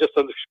tell you just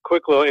a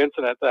quick little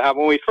incident that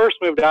happened when we first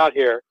moved out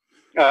here,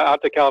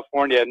 out to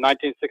California in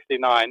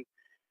 1969.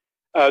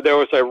 There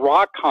was a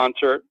rock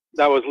concert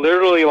that was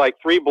literally like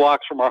 3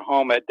 blocks from our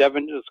home at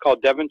it's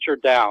called Devonshire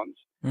Downs.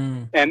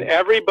 And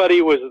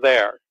everybody was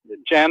there.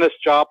 Janis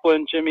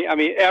Joplin, Jimmy, I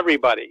mean,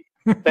 everybody.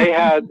 They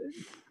had,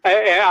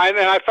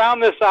 and I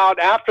found this out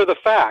after the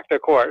fact,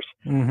 of course.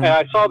 And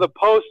I saw the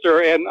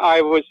poster, and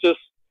I was just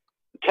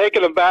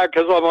taken aback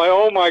because I'm like,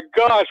 oh my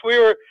gosh,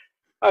 we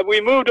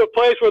moved to a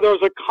place where there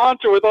was a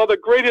concert with all the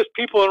greatest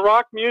people in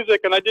rock music,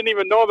 and I didn't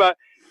even know about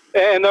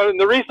it. And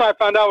the reason I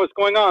found out what's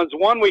going on is,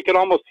 one, we could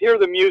almost hear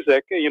the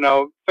music,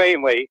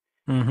 faintly.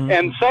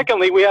 And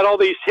secondly, we had all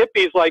these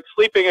hippies like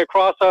sleeping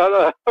across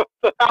the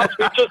house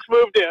we just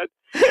moved in,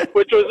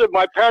 which was,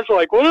 my parents were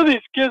like, what are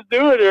these kids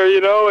doing here,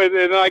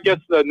 And I guess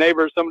the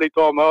neighbors, somebody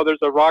told them, oh, there's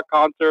a rock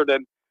concert.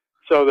 And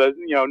so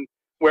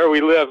where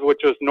we lived,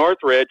 which was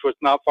Northridge, was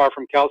not far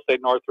from Cal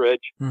State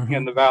Northridge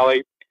in the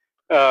valley,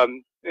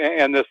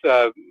 and this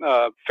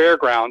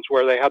fairgrounds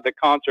where they had the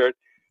concert,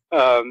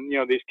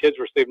 these kids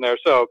were sleeping there.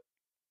 So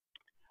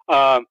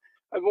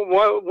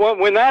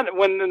when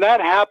that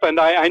happened,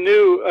 I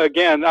knew,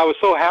 again, I was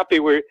so happy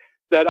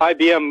that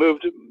IBM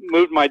moved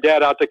my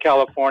dad out to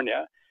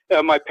California.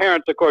 My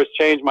parents, of course,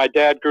 changed. My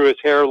dad grew his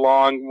hair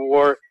long,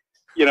 wore,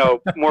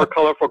 more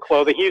colorful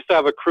clothing. He used to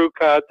have a crew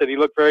cut that he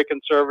looked very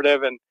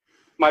conservative, and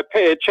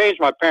it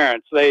changed my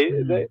parents. They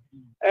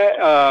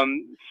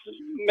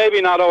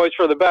maybe not always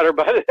for the better,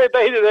 but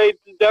they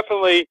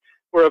definitely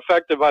were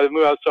affected by the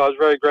move out. So I was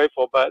very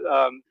grateful. But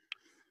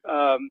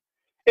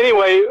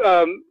anyway,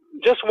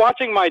 just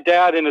watching my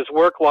dad in his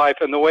work life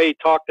and the way he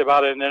talked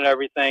about it and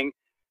everything,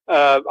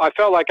 I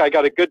felt like I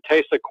got a good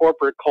taste of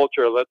corporate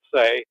culture, let's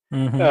say,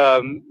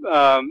 and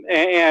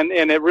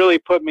it really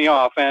put me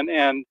off.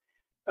 And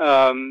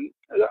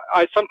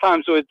I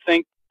sometimes would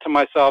think to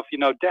myself,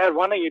 Dad,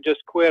 why don't you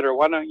just quit, or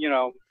why don't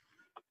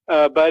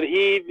but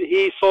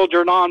he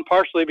soldiered on,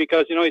 partially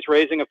because he's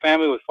raising a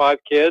family with 5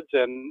 kids,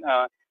 and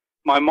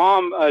my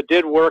mom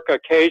did work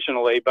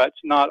occasionally, but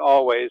not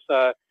always.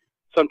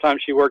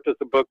 Sometimes she worked as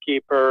a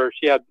bookkeeper.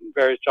 She had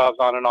various jobs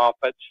on and off,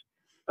 but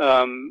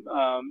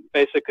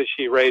basically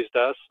she raised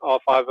us, all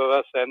 5 of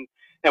us, and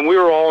we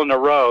were all in a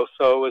row,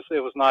 so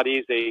it was not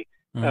easy.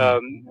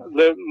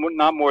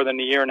 Not more than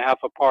a year and a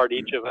half apart,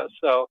 each of us.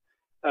 So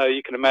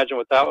you can imagine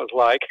what that was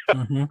like.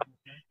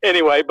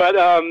 Anyway, but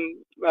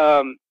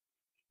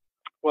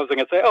what was I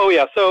going to say? Oh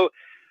yeah, so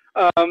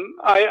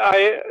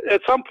I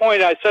at some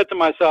point I said to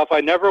myself,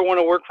 I never want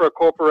to work for a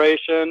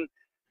corporation,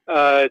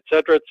 et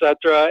cetera, et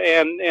cetera.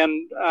 And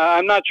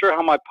I'm not sure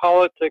how my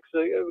politics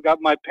got.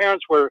 My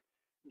parents were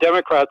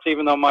Democrats,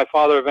 even though my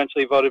father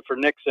eventually voted for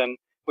Nixon,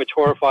 which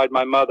horrified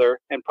my mother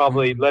and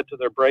probably led to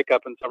their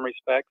breakup in some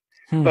respects.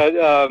 But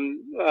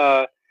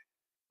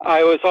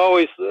I was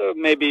always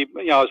maybe,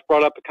 I was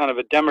brought up a kind of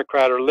a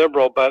Democrat or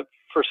liberal, but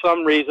for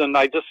some reason,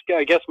 I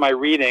guess my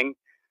reading,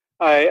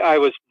 I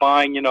was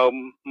buying,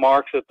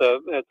 Marx at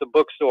the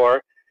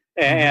bookstore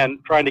and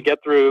trying to get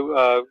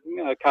through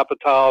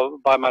Capital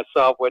by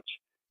myself, which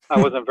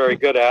I wasn't very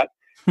good at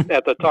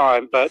the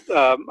time. But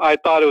I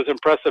thought it was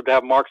impressive to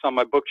have Marx on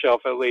my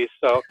bookshelf at least.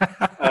 So,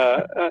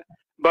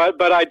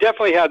 but I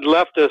definitely had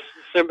leftist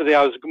sympathy.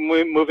 I was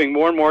moving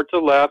more and more to the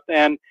left,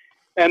 and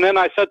then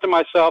I said to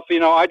myself,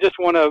 I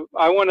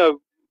want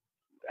to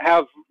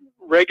have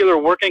regular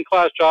working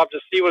class jobs to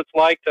see what it's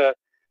like to,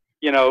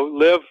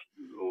 live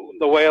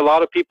the way a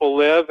lot of people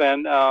live,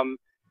 and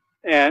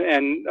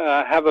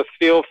have a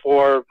feel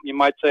for, you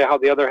might say, how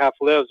the other half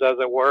lives, as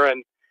it were.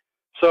 And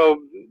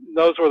so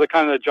those were the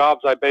kind of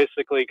jobs I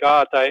basically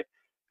got.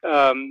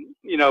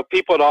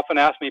 People would often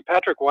ask me,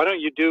 Patrick, why don't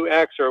you do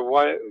X, or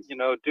why,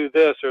 do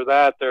this or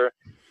that? Or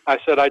I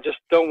said, I just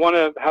don't want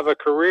to have a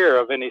career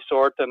of any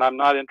sort, and I'm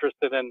not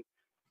interested in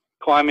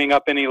climbing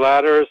up any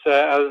ladders.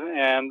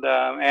 And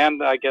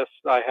I guess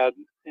I had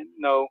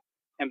no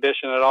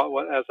ambition at all,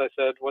 as I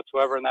said,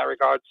 whatsoever in that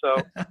regard. So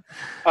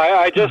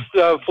I just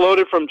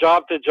floated from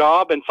job to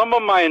job, and some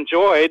of them I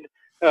enjoyed.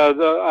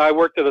 I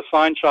worked at a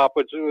sign shop,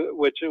 which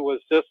it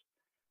was just,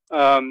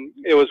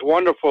 it was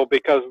wonderful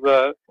because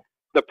the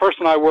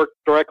person I worked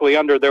directly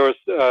under, there was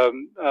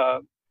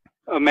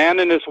a man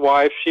and his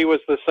wife. She was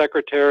the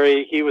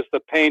secretary, he was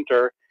the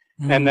painter,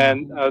 and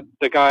then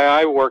the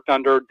guy I worked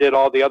under did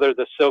all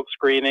the silk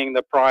screening,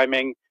 the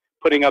priming,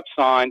 putting up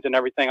signs and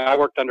everything. I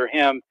worked under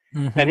him,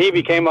 and he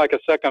became like a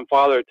second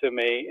father to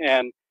me.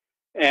 And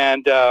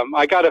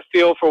I got a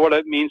feel for what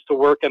it means to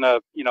work in a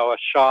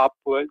shop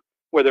where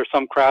there's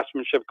some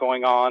craftsmanship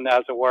going on,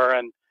 as it were,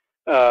 and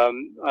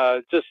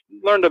just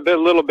learned a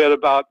little bit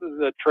about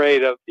the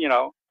trade of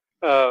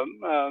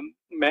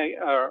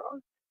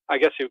I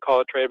guess you would call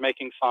it trade,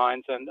 making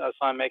signs and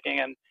sign making,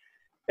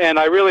 and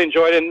I really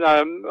enjoyed it. And,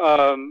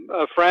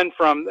 a friend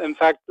from, in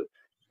fact,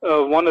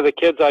 one of the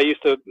kids I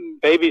used to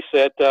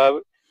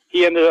babysit,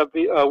 he ended up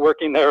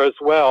working there as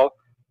well.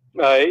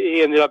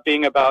 He ended up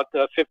being about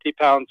 50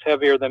 pounds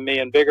heavier than me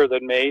and bigger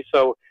than me.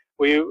 So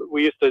we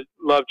used to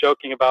love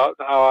joking about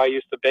how I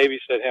used to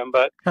babysit him.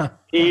 But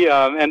he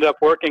ended up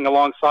working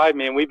alongside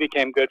me, and we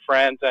became good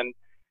friends.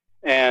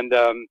 And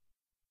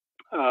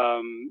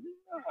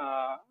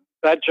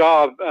that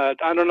job, I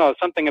don't know,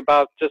 something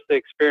about just the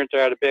experience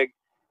there had a big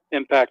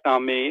impact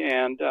on me.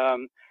 And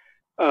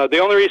the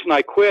only reason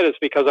I quit is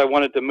because I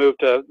wanted to move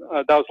to,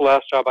 that was the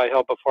last job I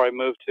held before I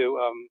moved to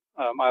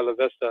Isla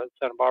Vista,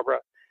 Santa Barbara.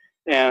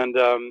 And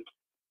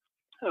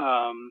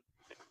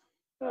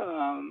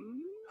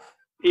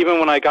even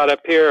when I got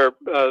up here,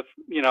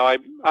 you know,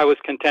 I was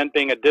content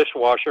being a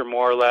dishwasher,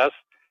 more or less.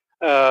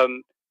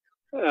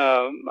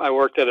 I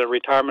worked at a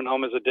retirement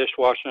home as a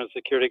dishwasher and a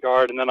security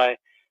guard, and then I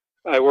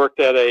worked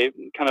at a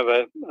kind of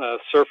a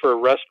surfer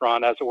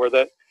restaurant, as it were.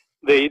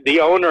 The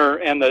owner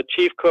and the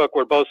chief cook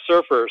were both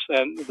surfers,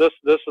 and this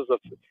is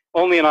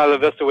only in Isla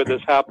Vista would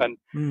this happen.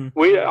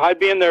 I'd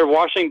be in there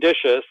washing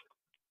dishes.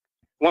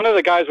 One of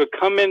the guys would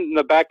come in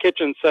the back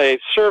kitchen and say,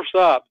 "Surf's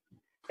up,"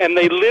 and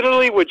they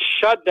literally would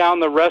shut down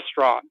the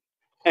restaurant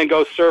and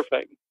go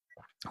surfing.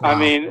 Wow. I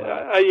mean,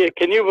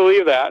 can you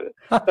believe that?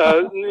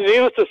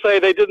 Needless to say,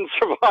 they didn't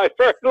survive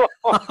very long.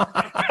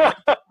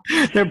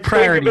 Their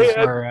priorities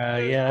were,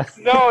 yeah.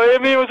 No, I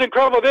mean, it was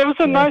incredible. It was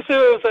a nice,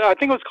 I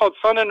think it was called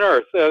Sun and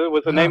Earth,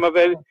 was the name of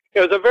it. It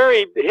was a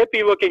very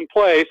hippie-looking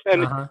place,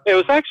 and it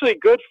was actually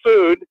good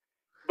food,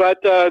 but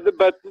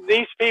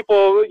these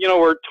people, you know,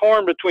 were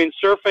torn between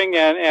surfing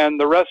and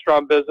the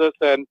restaurant business,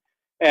 and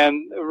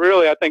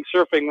really, I think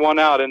surfing won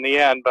out in the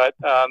end, but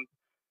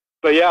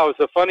yeah, it was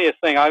the funniest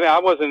thing. I mean, I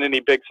wasn't any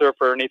big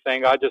surfer or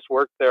anything. I just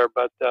worked there,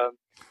 but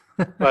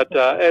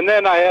and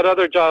then I had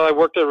other jobs. I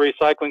worked at a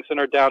recycling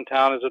center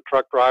downtown as a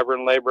truck driver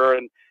and laborer,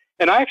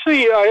 and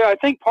actually, I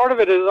think part of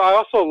it is I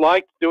also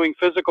liked doing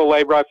physical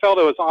labor. I felt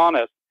it was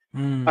honest.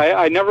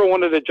 I never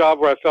wanted a job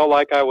where I felt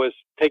like I was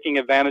taking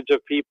advantage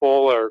of people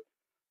or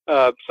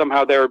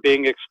somehow they were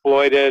being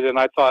exploited. And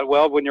I thought,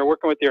 well, when you're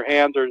working with your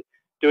hands or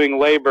doing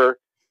labor,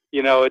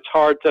 you know, it's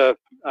hard to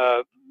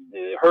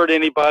hurt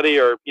anybody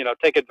or, you know,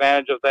 take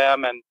advantage of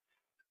them.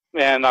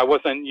 And I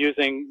wasn't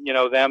using, you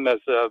know, them as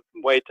a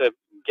way to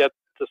get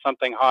to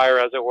something higher,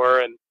 as it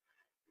were. And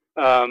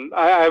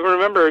I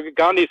remember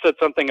Gandhi said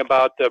something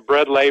about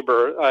bread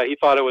labor. He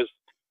thought it was,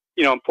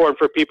 you know, important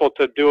for people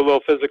to do a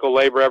little physical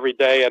labor every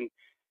day.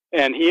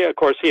 And he, of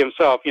course, he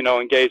himself, you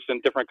know, engaged in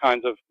different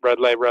kinds of bread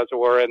labor, as it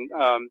were. And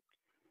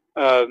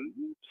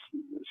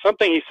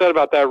something he said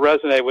about that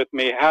resonated with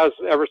me has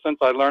ever since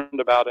I learned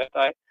about it.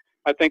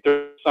 I think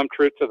there's some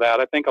truth to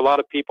that. I think a lot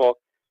of people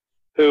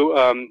who,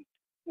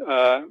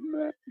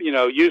 you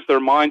know, use their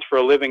minds for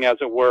a living, as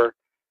it were,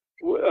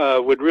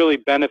 would really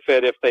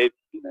benefit if they,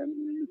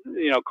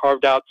 you know,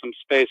 carved out some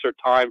space or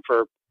time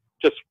for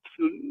just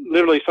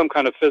literally some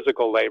kind of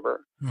physical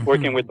labor,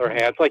 working with their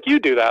hands. Like you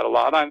do that a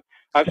lot.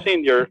 I've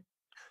seen your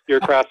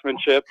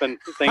craftsmanship and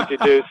things you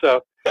do.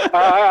 So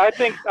I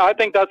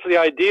think that's the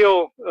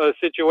ideal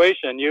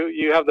situation.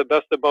 You have the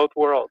best of both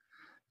worlds.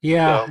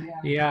 Yeah, so.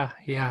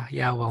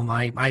 Yeah. Well,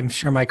 I'm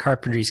sure my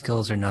carpentry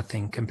skills are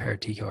nothing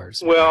compared to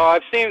yours. Well,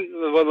 I've seen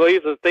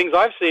these are things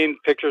I've seen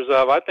pictures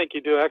of. I think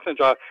you do an excellent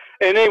job.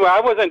 And anyway, I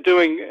wasn't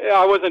doing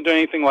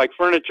anything like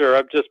furniture.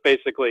 I'm just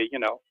basically, you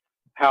know,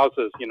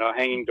 houses, you know,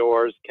 hanging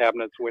doors,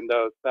 cabinets,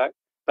 windows, that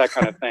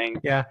kind of thing.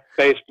 Yeah.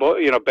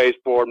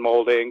 Baseboard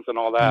moldings and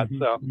all that.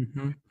 So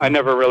I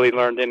never really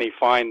learned any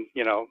fine,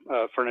 you know,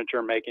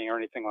 furniture making or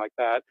anything like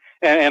that.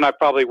 And I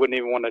probably wouldn't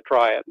even want to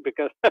try it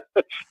because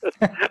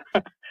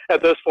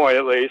at this point,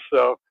 at least.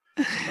 So.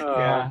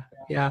 Yeah.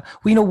 Well,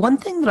 you know, one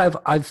thing that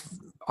I've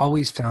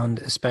always found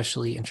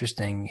especially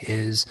interesting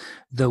is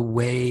the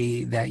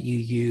way that you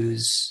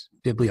use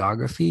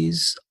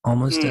bibliographies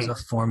almost as a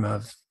form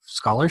of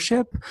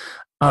scholarship.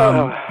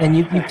 And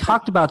you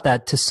talked about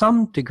that to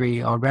some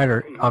degree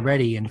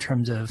already in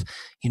terms of,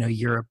 you know,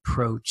 your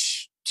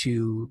approach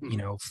to, you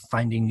know,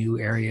 finding new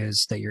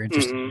areas that you're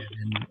interested in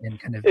and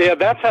kind of. Yeah,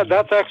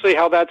 that's actually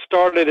how that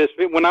started. Is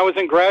when I was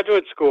in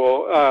graduate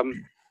school,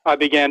 I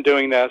began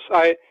doing this.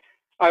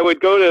 I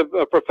would go to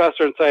a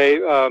professor and say,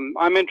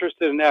 I'm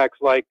interested in X,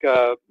 like,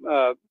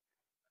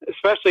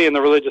 especially in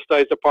the religious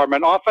studies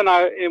department. Often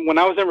when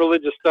I was in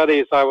religious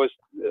studies, I was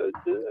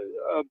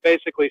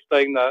basically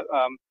studying the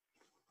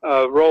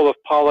role of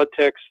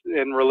politics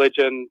in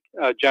religion,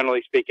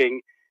 generally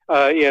speaking,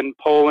 in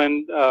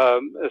Poland,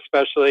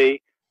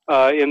 especially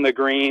in the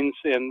Greens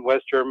in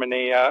West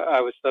Germany.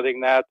 I was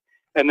studying that,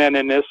 and then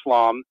in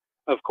Islam,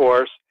 of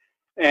course.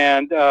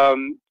 And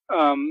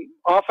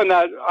often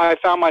that I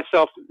found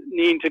myself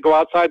needing to go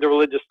outside the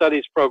religious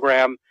studies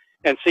program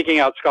and seeking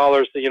out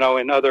scholars, you know,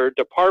 in other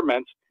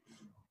departments.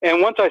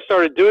 And once I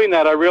started doing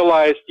that, I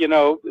realized, you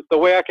know, the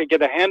way I could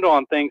get a handle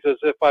on things is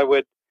if I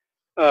would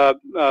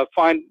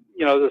find,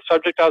 you know, the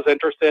subject I was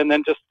interested in, and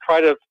then just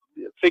try to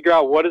figure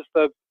out what is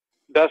the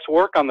best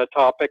work on the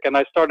topic, and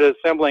I started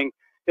assembling.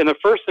 In the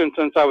first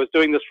instance, I was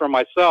doing this for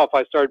myself.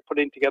 I started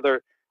putting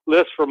together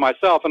lists for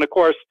myself, and of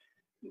course,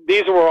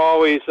 these were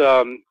always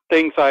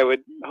things I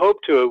would hope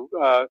to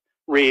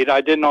read.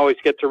 I didn't always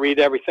get to read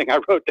everything I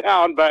wrote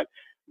down, but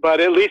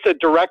at least it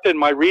directed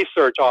my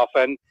research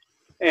often.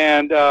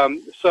 And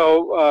then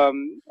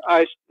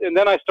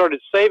I started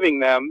saving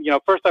them. You know,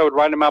 first I would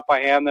write them out by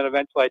hand, then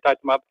eventually I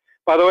typed them up.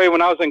 By the way,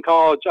 when I was in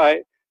college,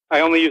 I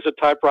only used a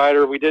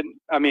typewriter.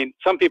 I mean,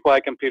 some people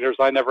had computers.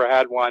 I never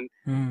had one.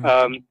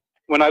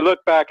 When I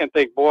look back and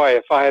think, boy,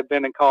 if I had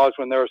been in college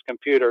when there was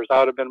computers, I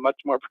would have been much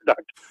more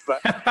productive. But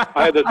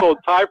I had this old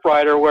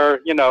typewriter where,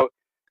 you know,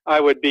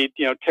 I would be,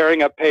 you know,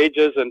 tearing up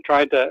pages and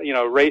trying to, you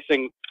know,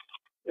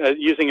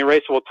 using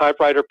erasable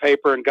typewriter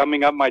paper and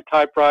gumming up my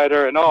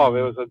typewriter, and it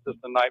was just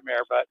a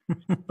nightmare.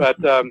 But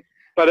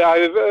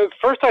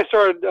first I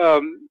started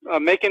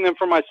making them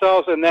for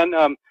myself, and then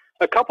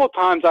a couple of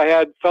times I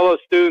had fellow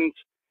students.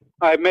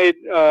 I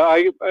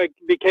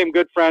became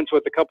good friends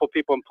with a couple of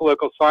people in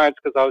political science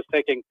because I was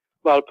taking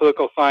a lot of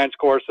political science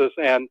courses,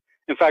 and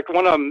in fact,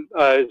 one of them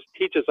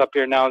teaches up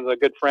here now, is a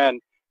good friend,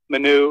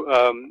 Manu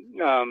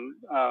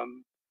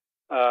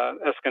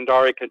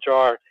Eskandari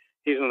Kajar.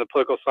 He's in the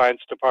political science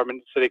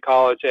department at City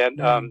College, and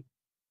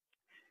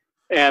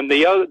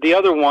the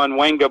other one,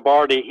 Wayne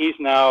Gabardi, he's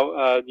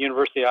now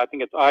University, I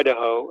think it's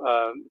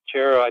Idaho,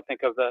 chair, I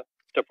think, of the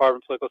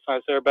Department of Political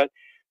Science there. But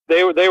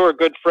they were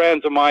good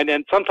friends of mine,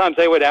 and sometimes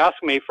they would ask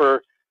me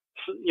for,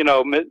 you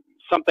know,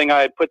 something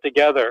I had put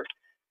together.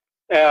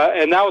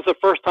 And that was the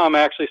first time I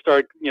actually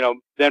started, you know,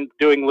 then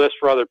doing lists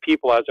for other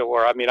people, as it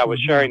were. I mean, I was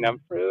sharing them.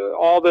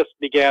 All this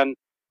began,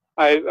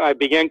 I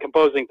began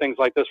composing things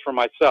like this for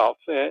myself,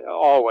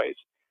 always.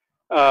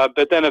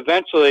 But then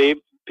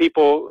eventually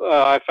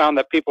I found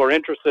that people were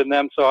interested in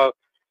them. So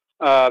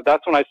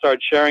that's when I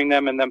started sharing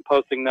them and then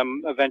posting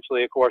them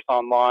eventually, of course,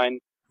 online.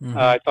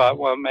 I thought,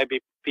 well,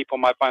 maybe people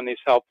might find these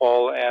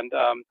helpful. And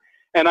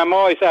I'm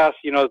always asked,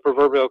 you know, the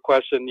proverbial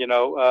question, you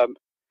know,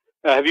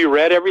 have you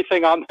read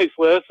everything on these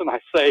lists? And I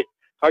say,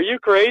 are you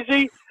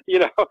crazy? You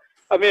know,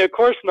 I mean, of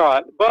course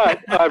not. But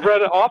I've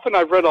read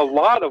a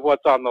lot of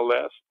what's on the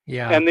list.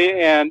 Yeah. And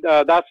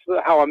that's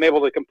how I'm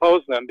able to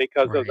compose them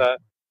because of the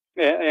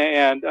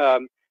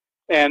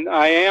and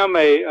I am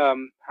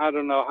I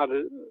don't know how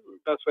to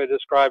best way to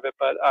describe it,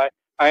 but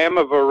I am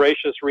a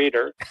voracious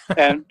reader,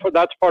 and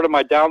that's part of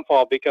my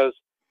downfall because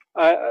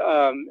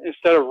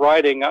instead of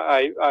writing,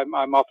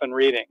 I'm often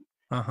reading.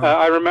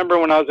 I remember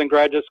when I was in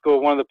graduate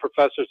school, one of the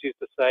professors used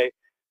to say,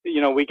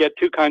 you know, we get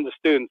two kinds of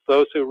students: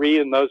 those who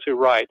read and those who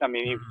write. I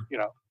mean, you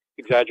know,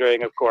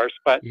 exaggerating, of course,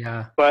 but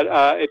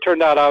it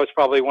turned out I was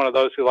probably one of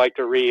those who liked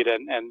to read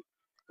and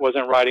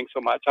wasn't writing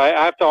so much. I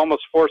have to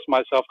almost force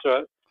myself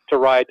to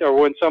write, or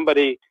when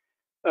somebody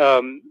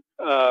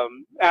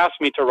asks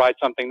me to write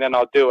something, then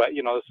I'll do it.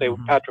 You know, they'll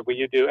say, Patrick, will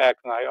you do X?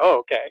 And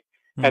okay.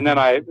 And then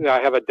I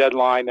have a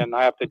deadline and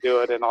I have to do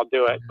it, and I'll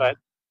do it. But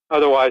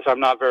otherwise, I'm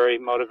not very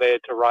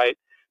motivated to write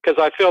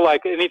because I feel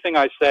like anything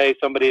I say,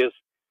 somebody has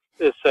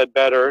said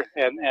better,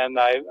 and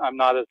I'm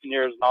not as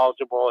near as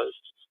knowledgeable as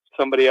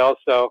somebody else.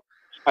 So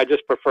I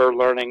just prefer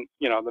learning,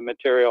 you know, the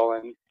material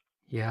and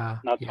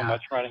not so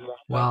much writing about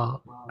it.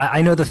 Well,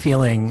 I know the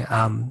feeling.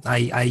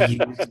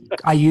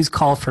 I use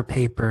call for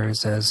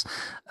papers as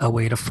a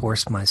way to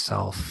force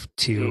myself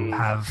to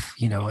have,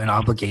 you know, an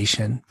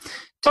obligation.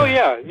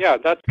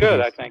 That's good.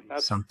 I think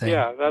that's something.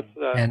 Yeah, that's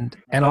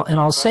and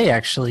I'll say,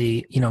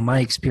 actually, you know, my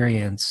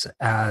experience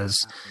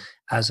as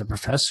a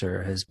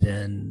professor has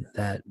been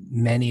that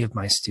many of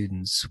my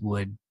students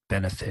would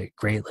benefit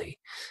greatly,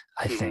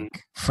 I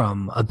think,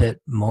 from a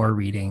bit more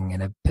reading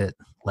and a bit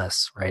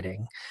less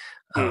writing.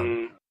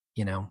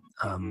 You know,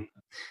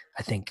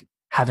 I think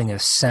having a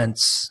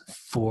sense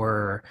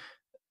for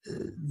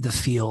the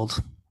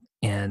field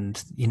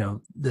and, you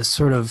know, the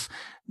sort of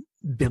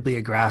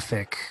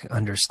bibliographic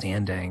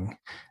understanding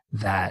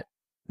that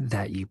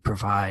you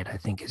provide, I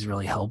think, is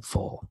really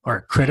helpful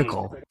or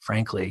critical,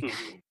 frankly,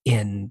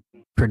 in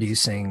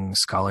producing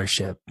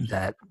scholarship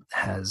that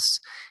has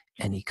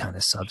any kind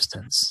of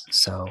substance.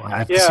 So I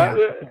have to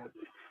say,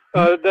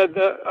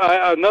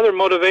 another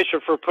motivation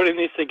for putting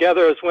these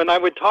together is when I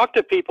would talk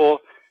to people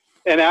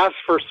and ask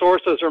for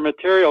sources or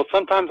materials,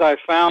 sometimes I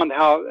found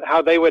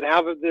how they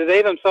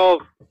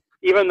themselves,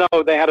 even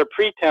though they had a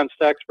pretense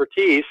to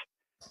expertise,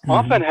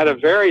 often had a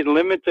very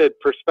limited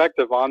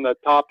perspective on the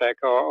topic,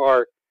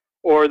 or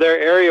their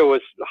area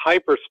was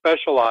hyper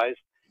specialized.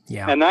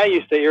 And that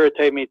used to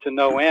irritate me to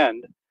no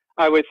end.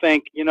 I would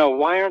think, you know,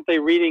 why aren't they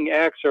reading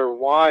X or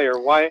Y, or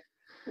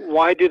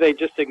why do they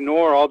just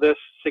ignore all this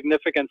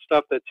significant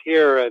stuff that's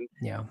here? And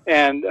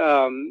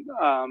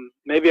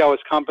maybe I was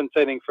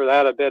compensating for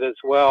that a bit as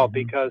well,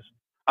 because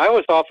I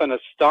was often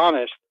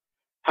astonished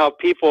how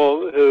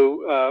people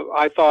who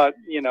I thought,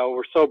 you know,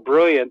 were so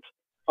brilliant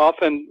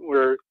often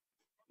were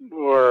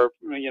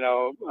you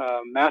know,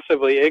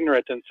 massively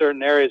ignorant in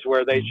certain areas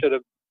where they should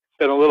have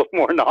been a little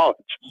more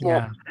knowledgeable.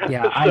 Yeah,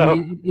 yeah.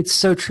 So, It's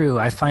so true.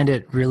 I find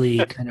it really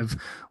kind of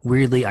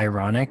weirdly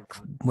ironic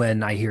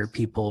when I hear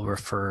people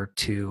refer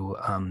to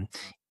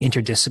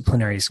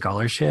interdisciplinary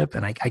scholarship,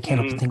 and I can't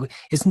help but think,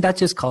 isn't that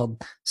just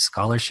called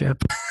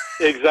scholarship?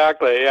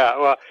 Exactly.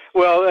 Yeah.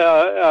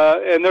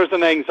 And there's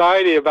an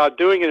anxiety about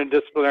doing an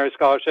interdisciplinary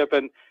scholarship,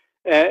 and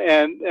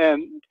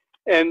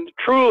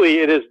truly,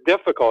 it is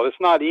difficult. It's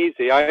not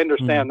easy. I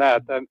understand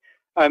that.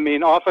 I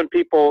mean, often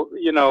people,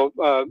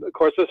 of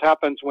course, this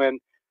happens when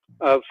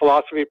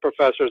philosophy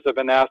professors have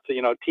been asked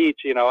to, teach,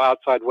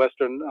 outside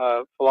Western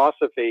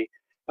philosophy,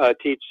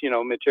 teach,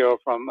 material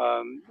from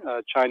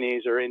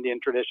Chinese or Indian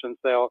traditions.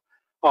 They'll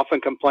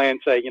often complain,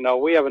 say,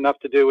 we have enough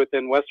to do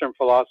within Western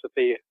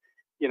philosophy.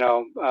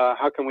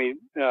 How can we,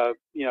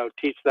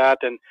 teach that?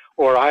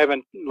 Or I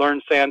haven't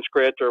learned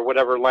Sanskrit or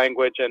whatever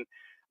language.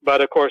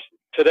 But of course,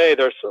 today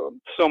there's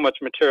so much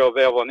material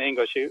available in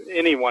English.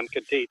 Anyone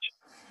could teach.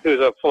 Who's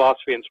a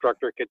philosophy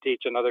instructor could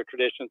teach in other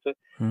traditions,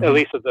 at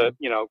least at the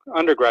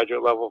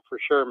undergraduate level for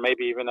sure,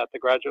 maybe even at the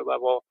graduate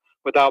level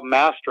without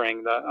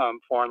mastering the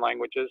foreign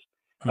languages.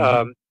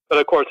 But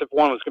of course, if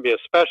one was going to be a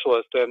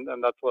specialist, and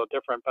that's a little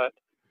different.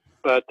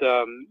 But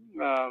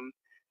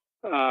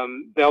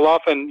they'll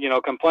often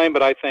complain.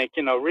 But I think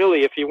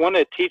really, if you want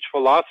to teach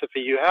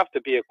philosophy, you have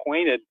to be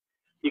acquainted.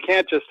 You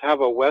can't just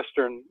have a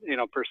Western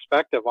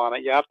perspective on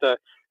it. You have to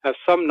have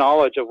some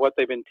knowledge of what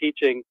they've been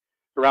teaching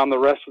around the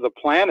rest of the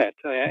planet,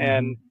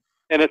 and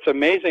it's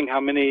amazing how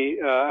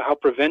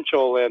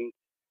provincial and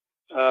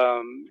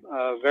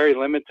very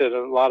limited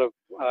a lot of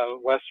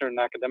Western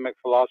academic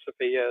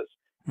philosophy is,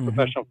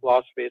 professional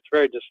philosophy. It's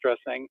very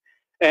distressing.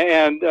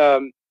 And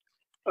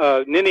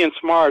Ninian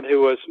Smart,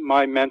 who was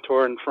my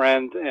mentor and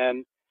friend,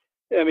 and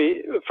I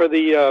mean, for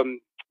the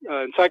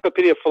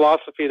Encyclopedia of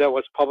Philosophy that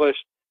was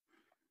published,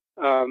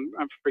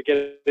 I'm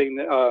forgetting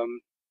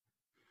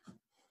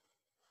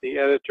the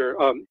editor,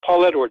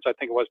 Paul Edwards, I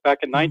think it was,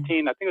 back in I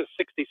think it was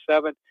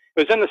 67. It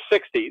was in the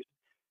 60s.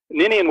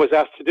 Ninian was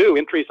asked to do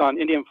entries on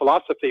Indian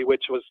philosophy,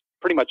 which was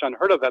pretty much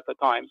unheard of at the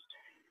time.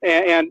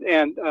 And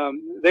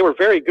they were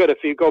very good.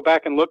 If you go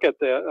back and look at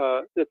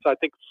it's, I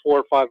think, 4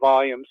 or 5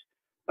 volumes.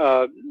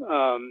 If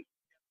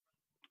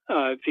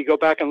you go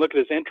back and look at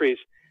his entries,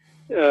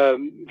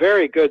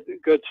 very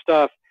good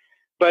stuff.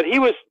 But he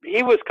was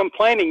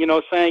complaining,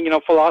 saying,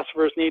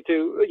 philosophers need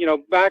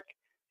to, back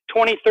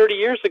 20, 30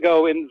 years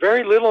ago, and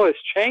very little has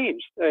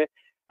changed.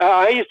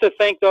 I used to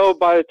think, though,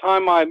 by the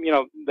time I'm,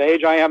 the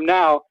age I am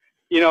now,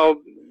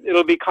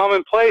 it'll be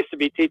commonplace to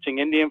be teaching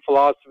Indian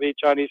philosophy,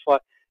 Chinese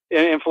philosophy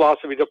in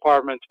philosophy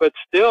departments. But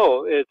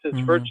still, it's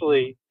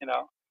virtually,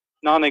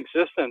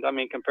 non-existent. I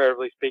mean,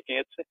 comparatively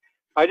speaking,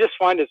 I just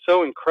find it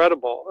so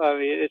incredible. I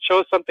mean, it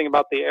shows something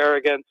about the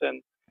arrogance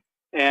and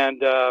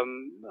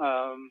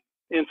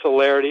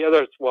insularity.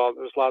 There's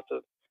lots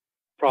of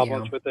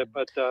problems with it,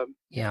 but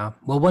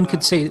well, one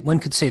could say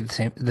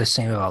the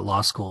same about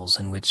law schools,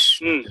 in which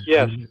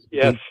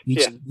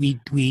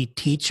we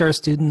teach our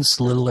students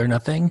little or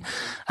nothing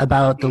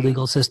about the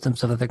legal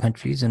systems of other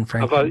countries, and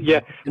frankly,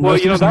 that's why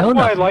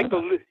I like the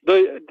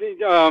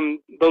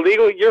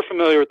legal. You're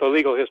familiar with the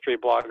Legal History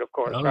blog, of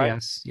course, right?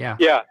 Yes,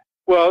 yeah.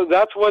 Well,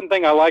 that's one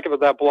thing I like about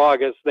that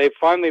blog is they've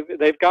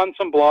gotten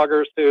some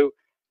bloggers who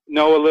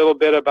know a little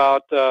bit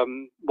about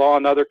law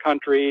in other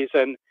countries,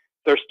 and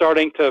they're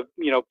starting to,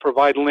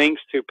 provide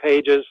links to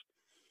pages.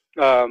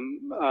 Mitra,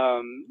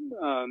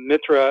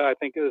 I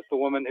think, is the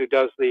woman who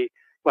does the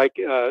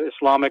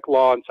Islamic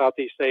law in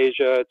Southeast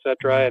Asia,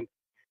 etc.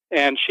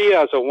 And she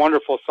has a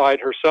wonderful site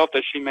herself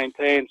that she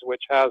maintains,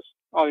 which has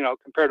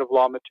comparative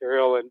law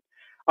material. And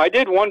I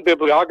did one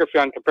bibliography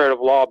on comparative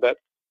law, but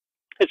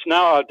it's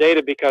now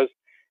outdated because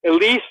at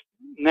least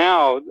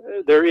now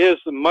there is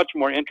much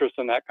more interest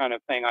in that kind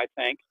of thing. I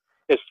think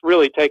it's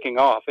really taking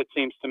off. It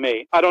seems to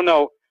me. I don't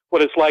know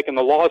what it's like in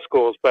the law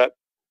schools, but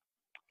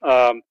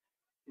if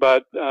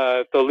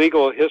the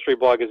Legal History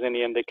blog is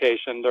any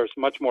indication, there's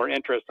much more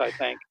interest, I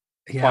think.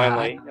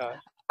 Finally,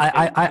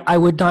 I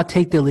would not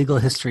take the Legal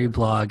History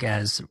blog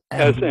as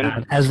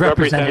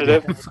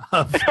representative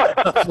of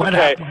what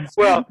happens.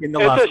 Well, in the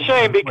law it's a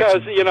shame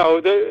because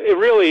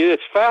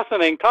it's a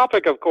fascinating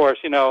topic. Of course,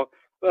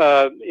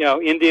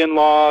 Indian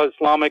law,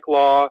 Islamic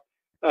law.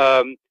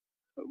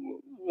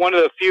 One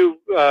of the few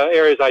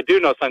areas I do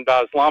know something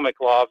about Islamic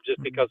law,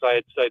 just because I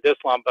had studied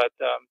Islam,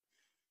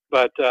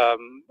 but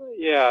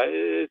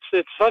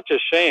it's such a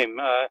shame,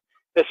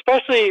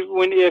 especially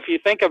if you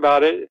think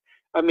about it.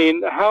 I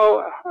mean,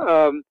 how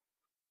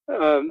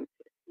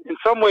in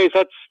some ways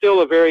that's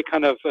still a very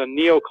kind of a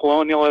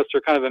neo-colonialist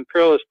or kind of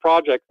imperialist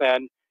project.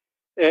 Then,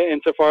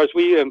 insofar as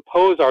we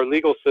impose our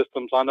legal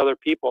systems on other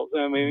people,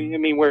 I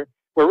mean, we're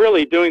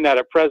really doing that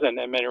at present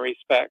in many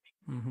respects.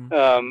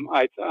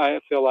 I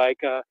feel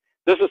like.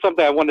 This is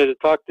something I wanted to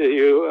talk to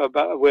you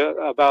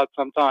about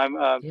sometime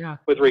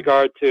with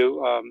regard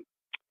to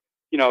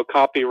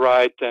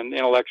copyright and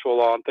intellectual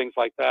law and things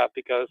like that,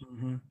 because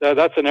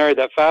that's an area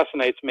that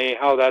fascinates me,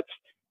 how that's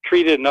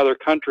treated in other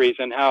countries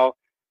and how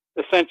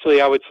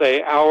essentially I would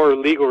say our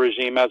legal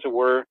regime, as it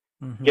were,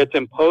 gets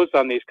imposed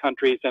on these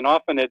countries, and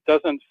often it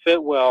doesn't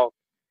fit well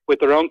with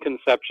their own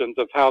conceptions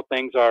of how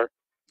things are.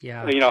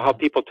 Yeah. You know, how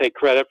people take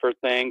credit for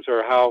things,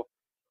 or how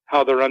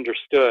they're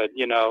understood.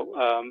 You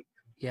know.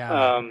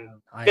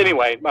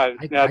 Anyway, that's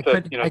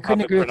I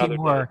couldn't agree with you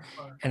more.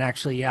 Day. And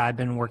actually, yeah, I've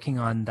been working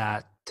on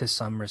that in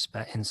some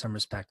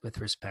respect, with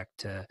respect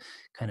to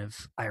kind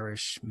of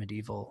Irish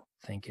medieval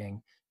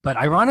thinking. But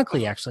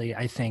ironically, actually,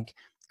 I think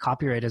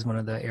copyright is one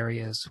of the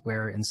areas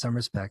where, in some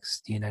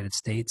respects, the United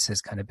States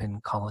has kind of been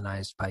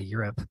colonized by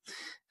Europe,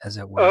 as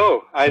it were.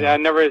 Oh, I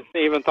never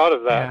even thought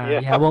of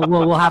that. Yeah. Well,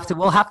 we'll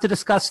have to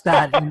discuss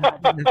that in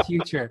the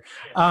future.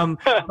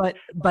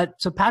 But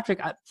so, Patrick,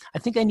 I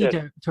think I need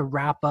to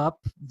wrap up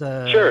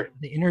the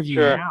interview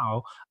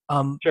now.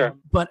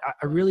 But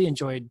I really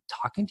enjoyed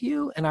talking to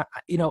you, and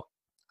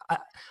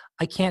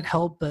I can't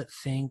help but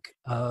think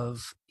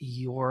of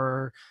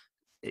your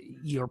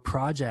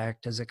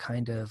project as a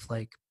kind of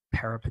like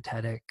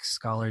peripatetic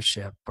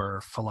scholarship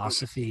or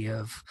philosophy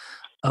of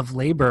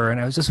labor. And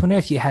I was just wondering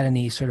if you had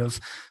any sort of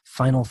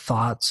final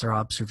thoughts or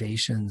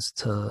observations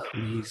to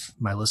leave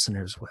my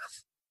listeners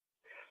with.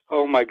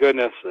 Oh my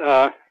goodness.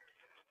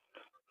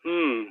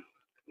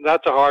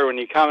 That's a hard one.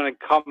 You kind of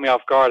caught me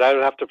off guard. I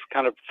would have to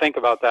kind of think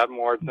about that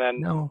more.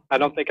 I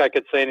don't think I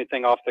could say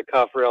anything off the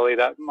cuff really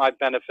that might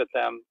benefit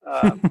them.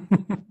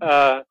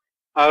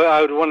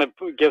 I would want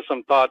to give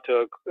some thought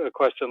to a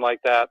question like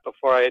that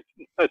before I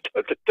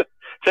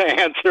to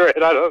answer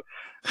it. I don't.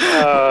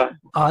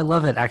 I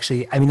love it.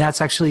 Actually, I mean, that's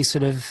actually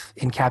sort of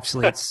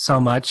encapsulates so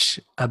much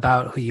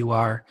about who you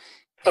are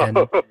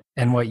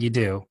and what you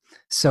do.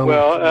 So,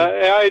 well,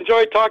 I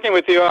enjoyed talking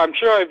with you. I'm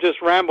sure I've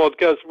just rambled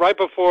because right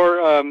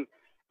before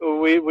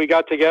we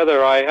got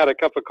together, I had a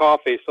cup of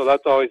coffee, so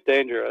that's always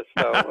dangerous.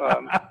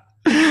 So.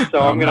 So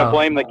I'm going to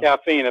blame the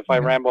caffeine if I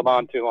rambled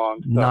on too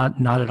long. So.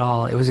 Not at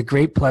all. It was a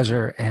great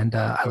pleasure, and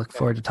I look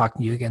forward to talking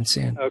to you again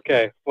soon.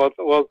 Okay.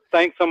 Well,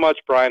 thanks so much,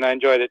 Brian. I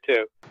enjoyed it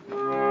too.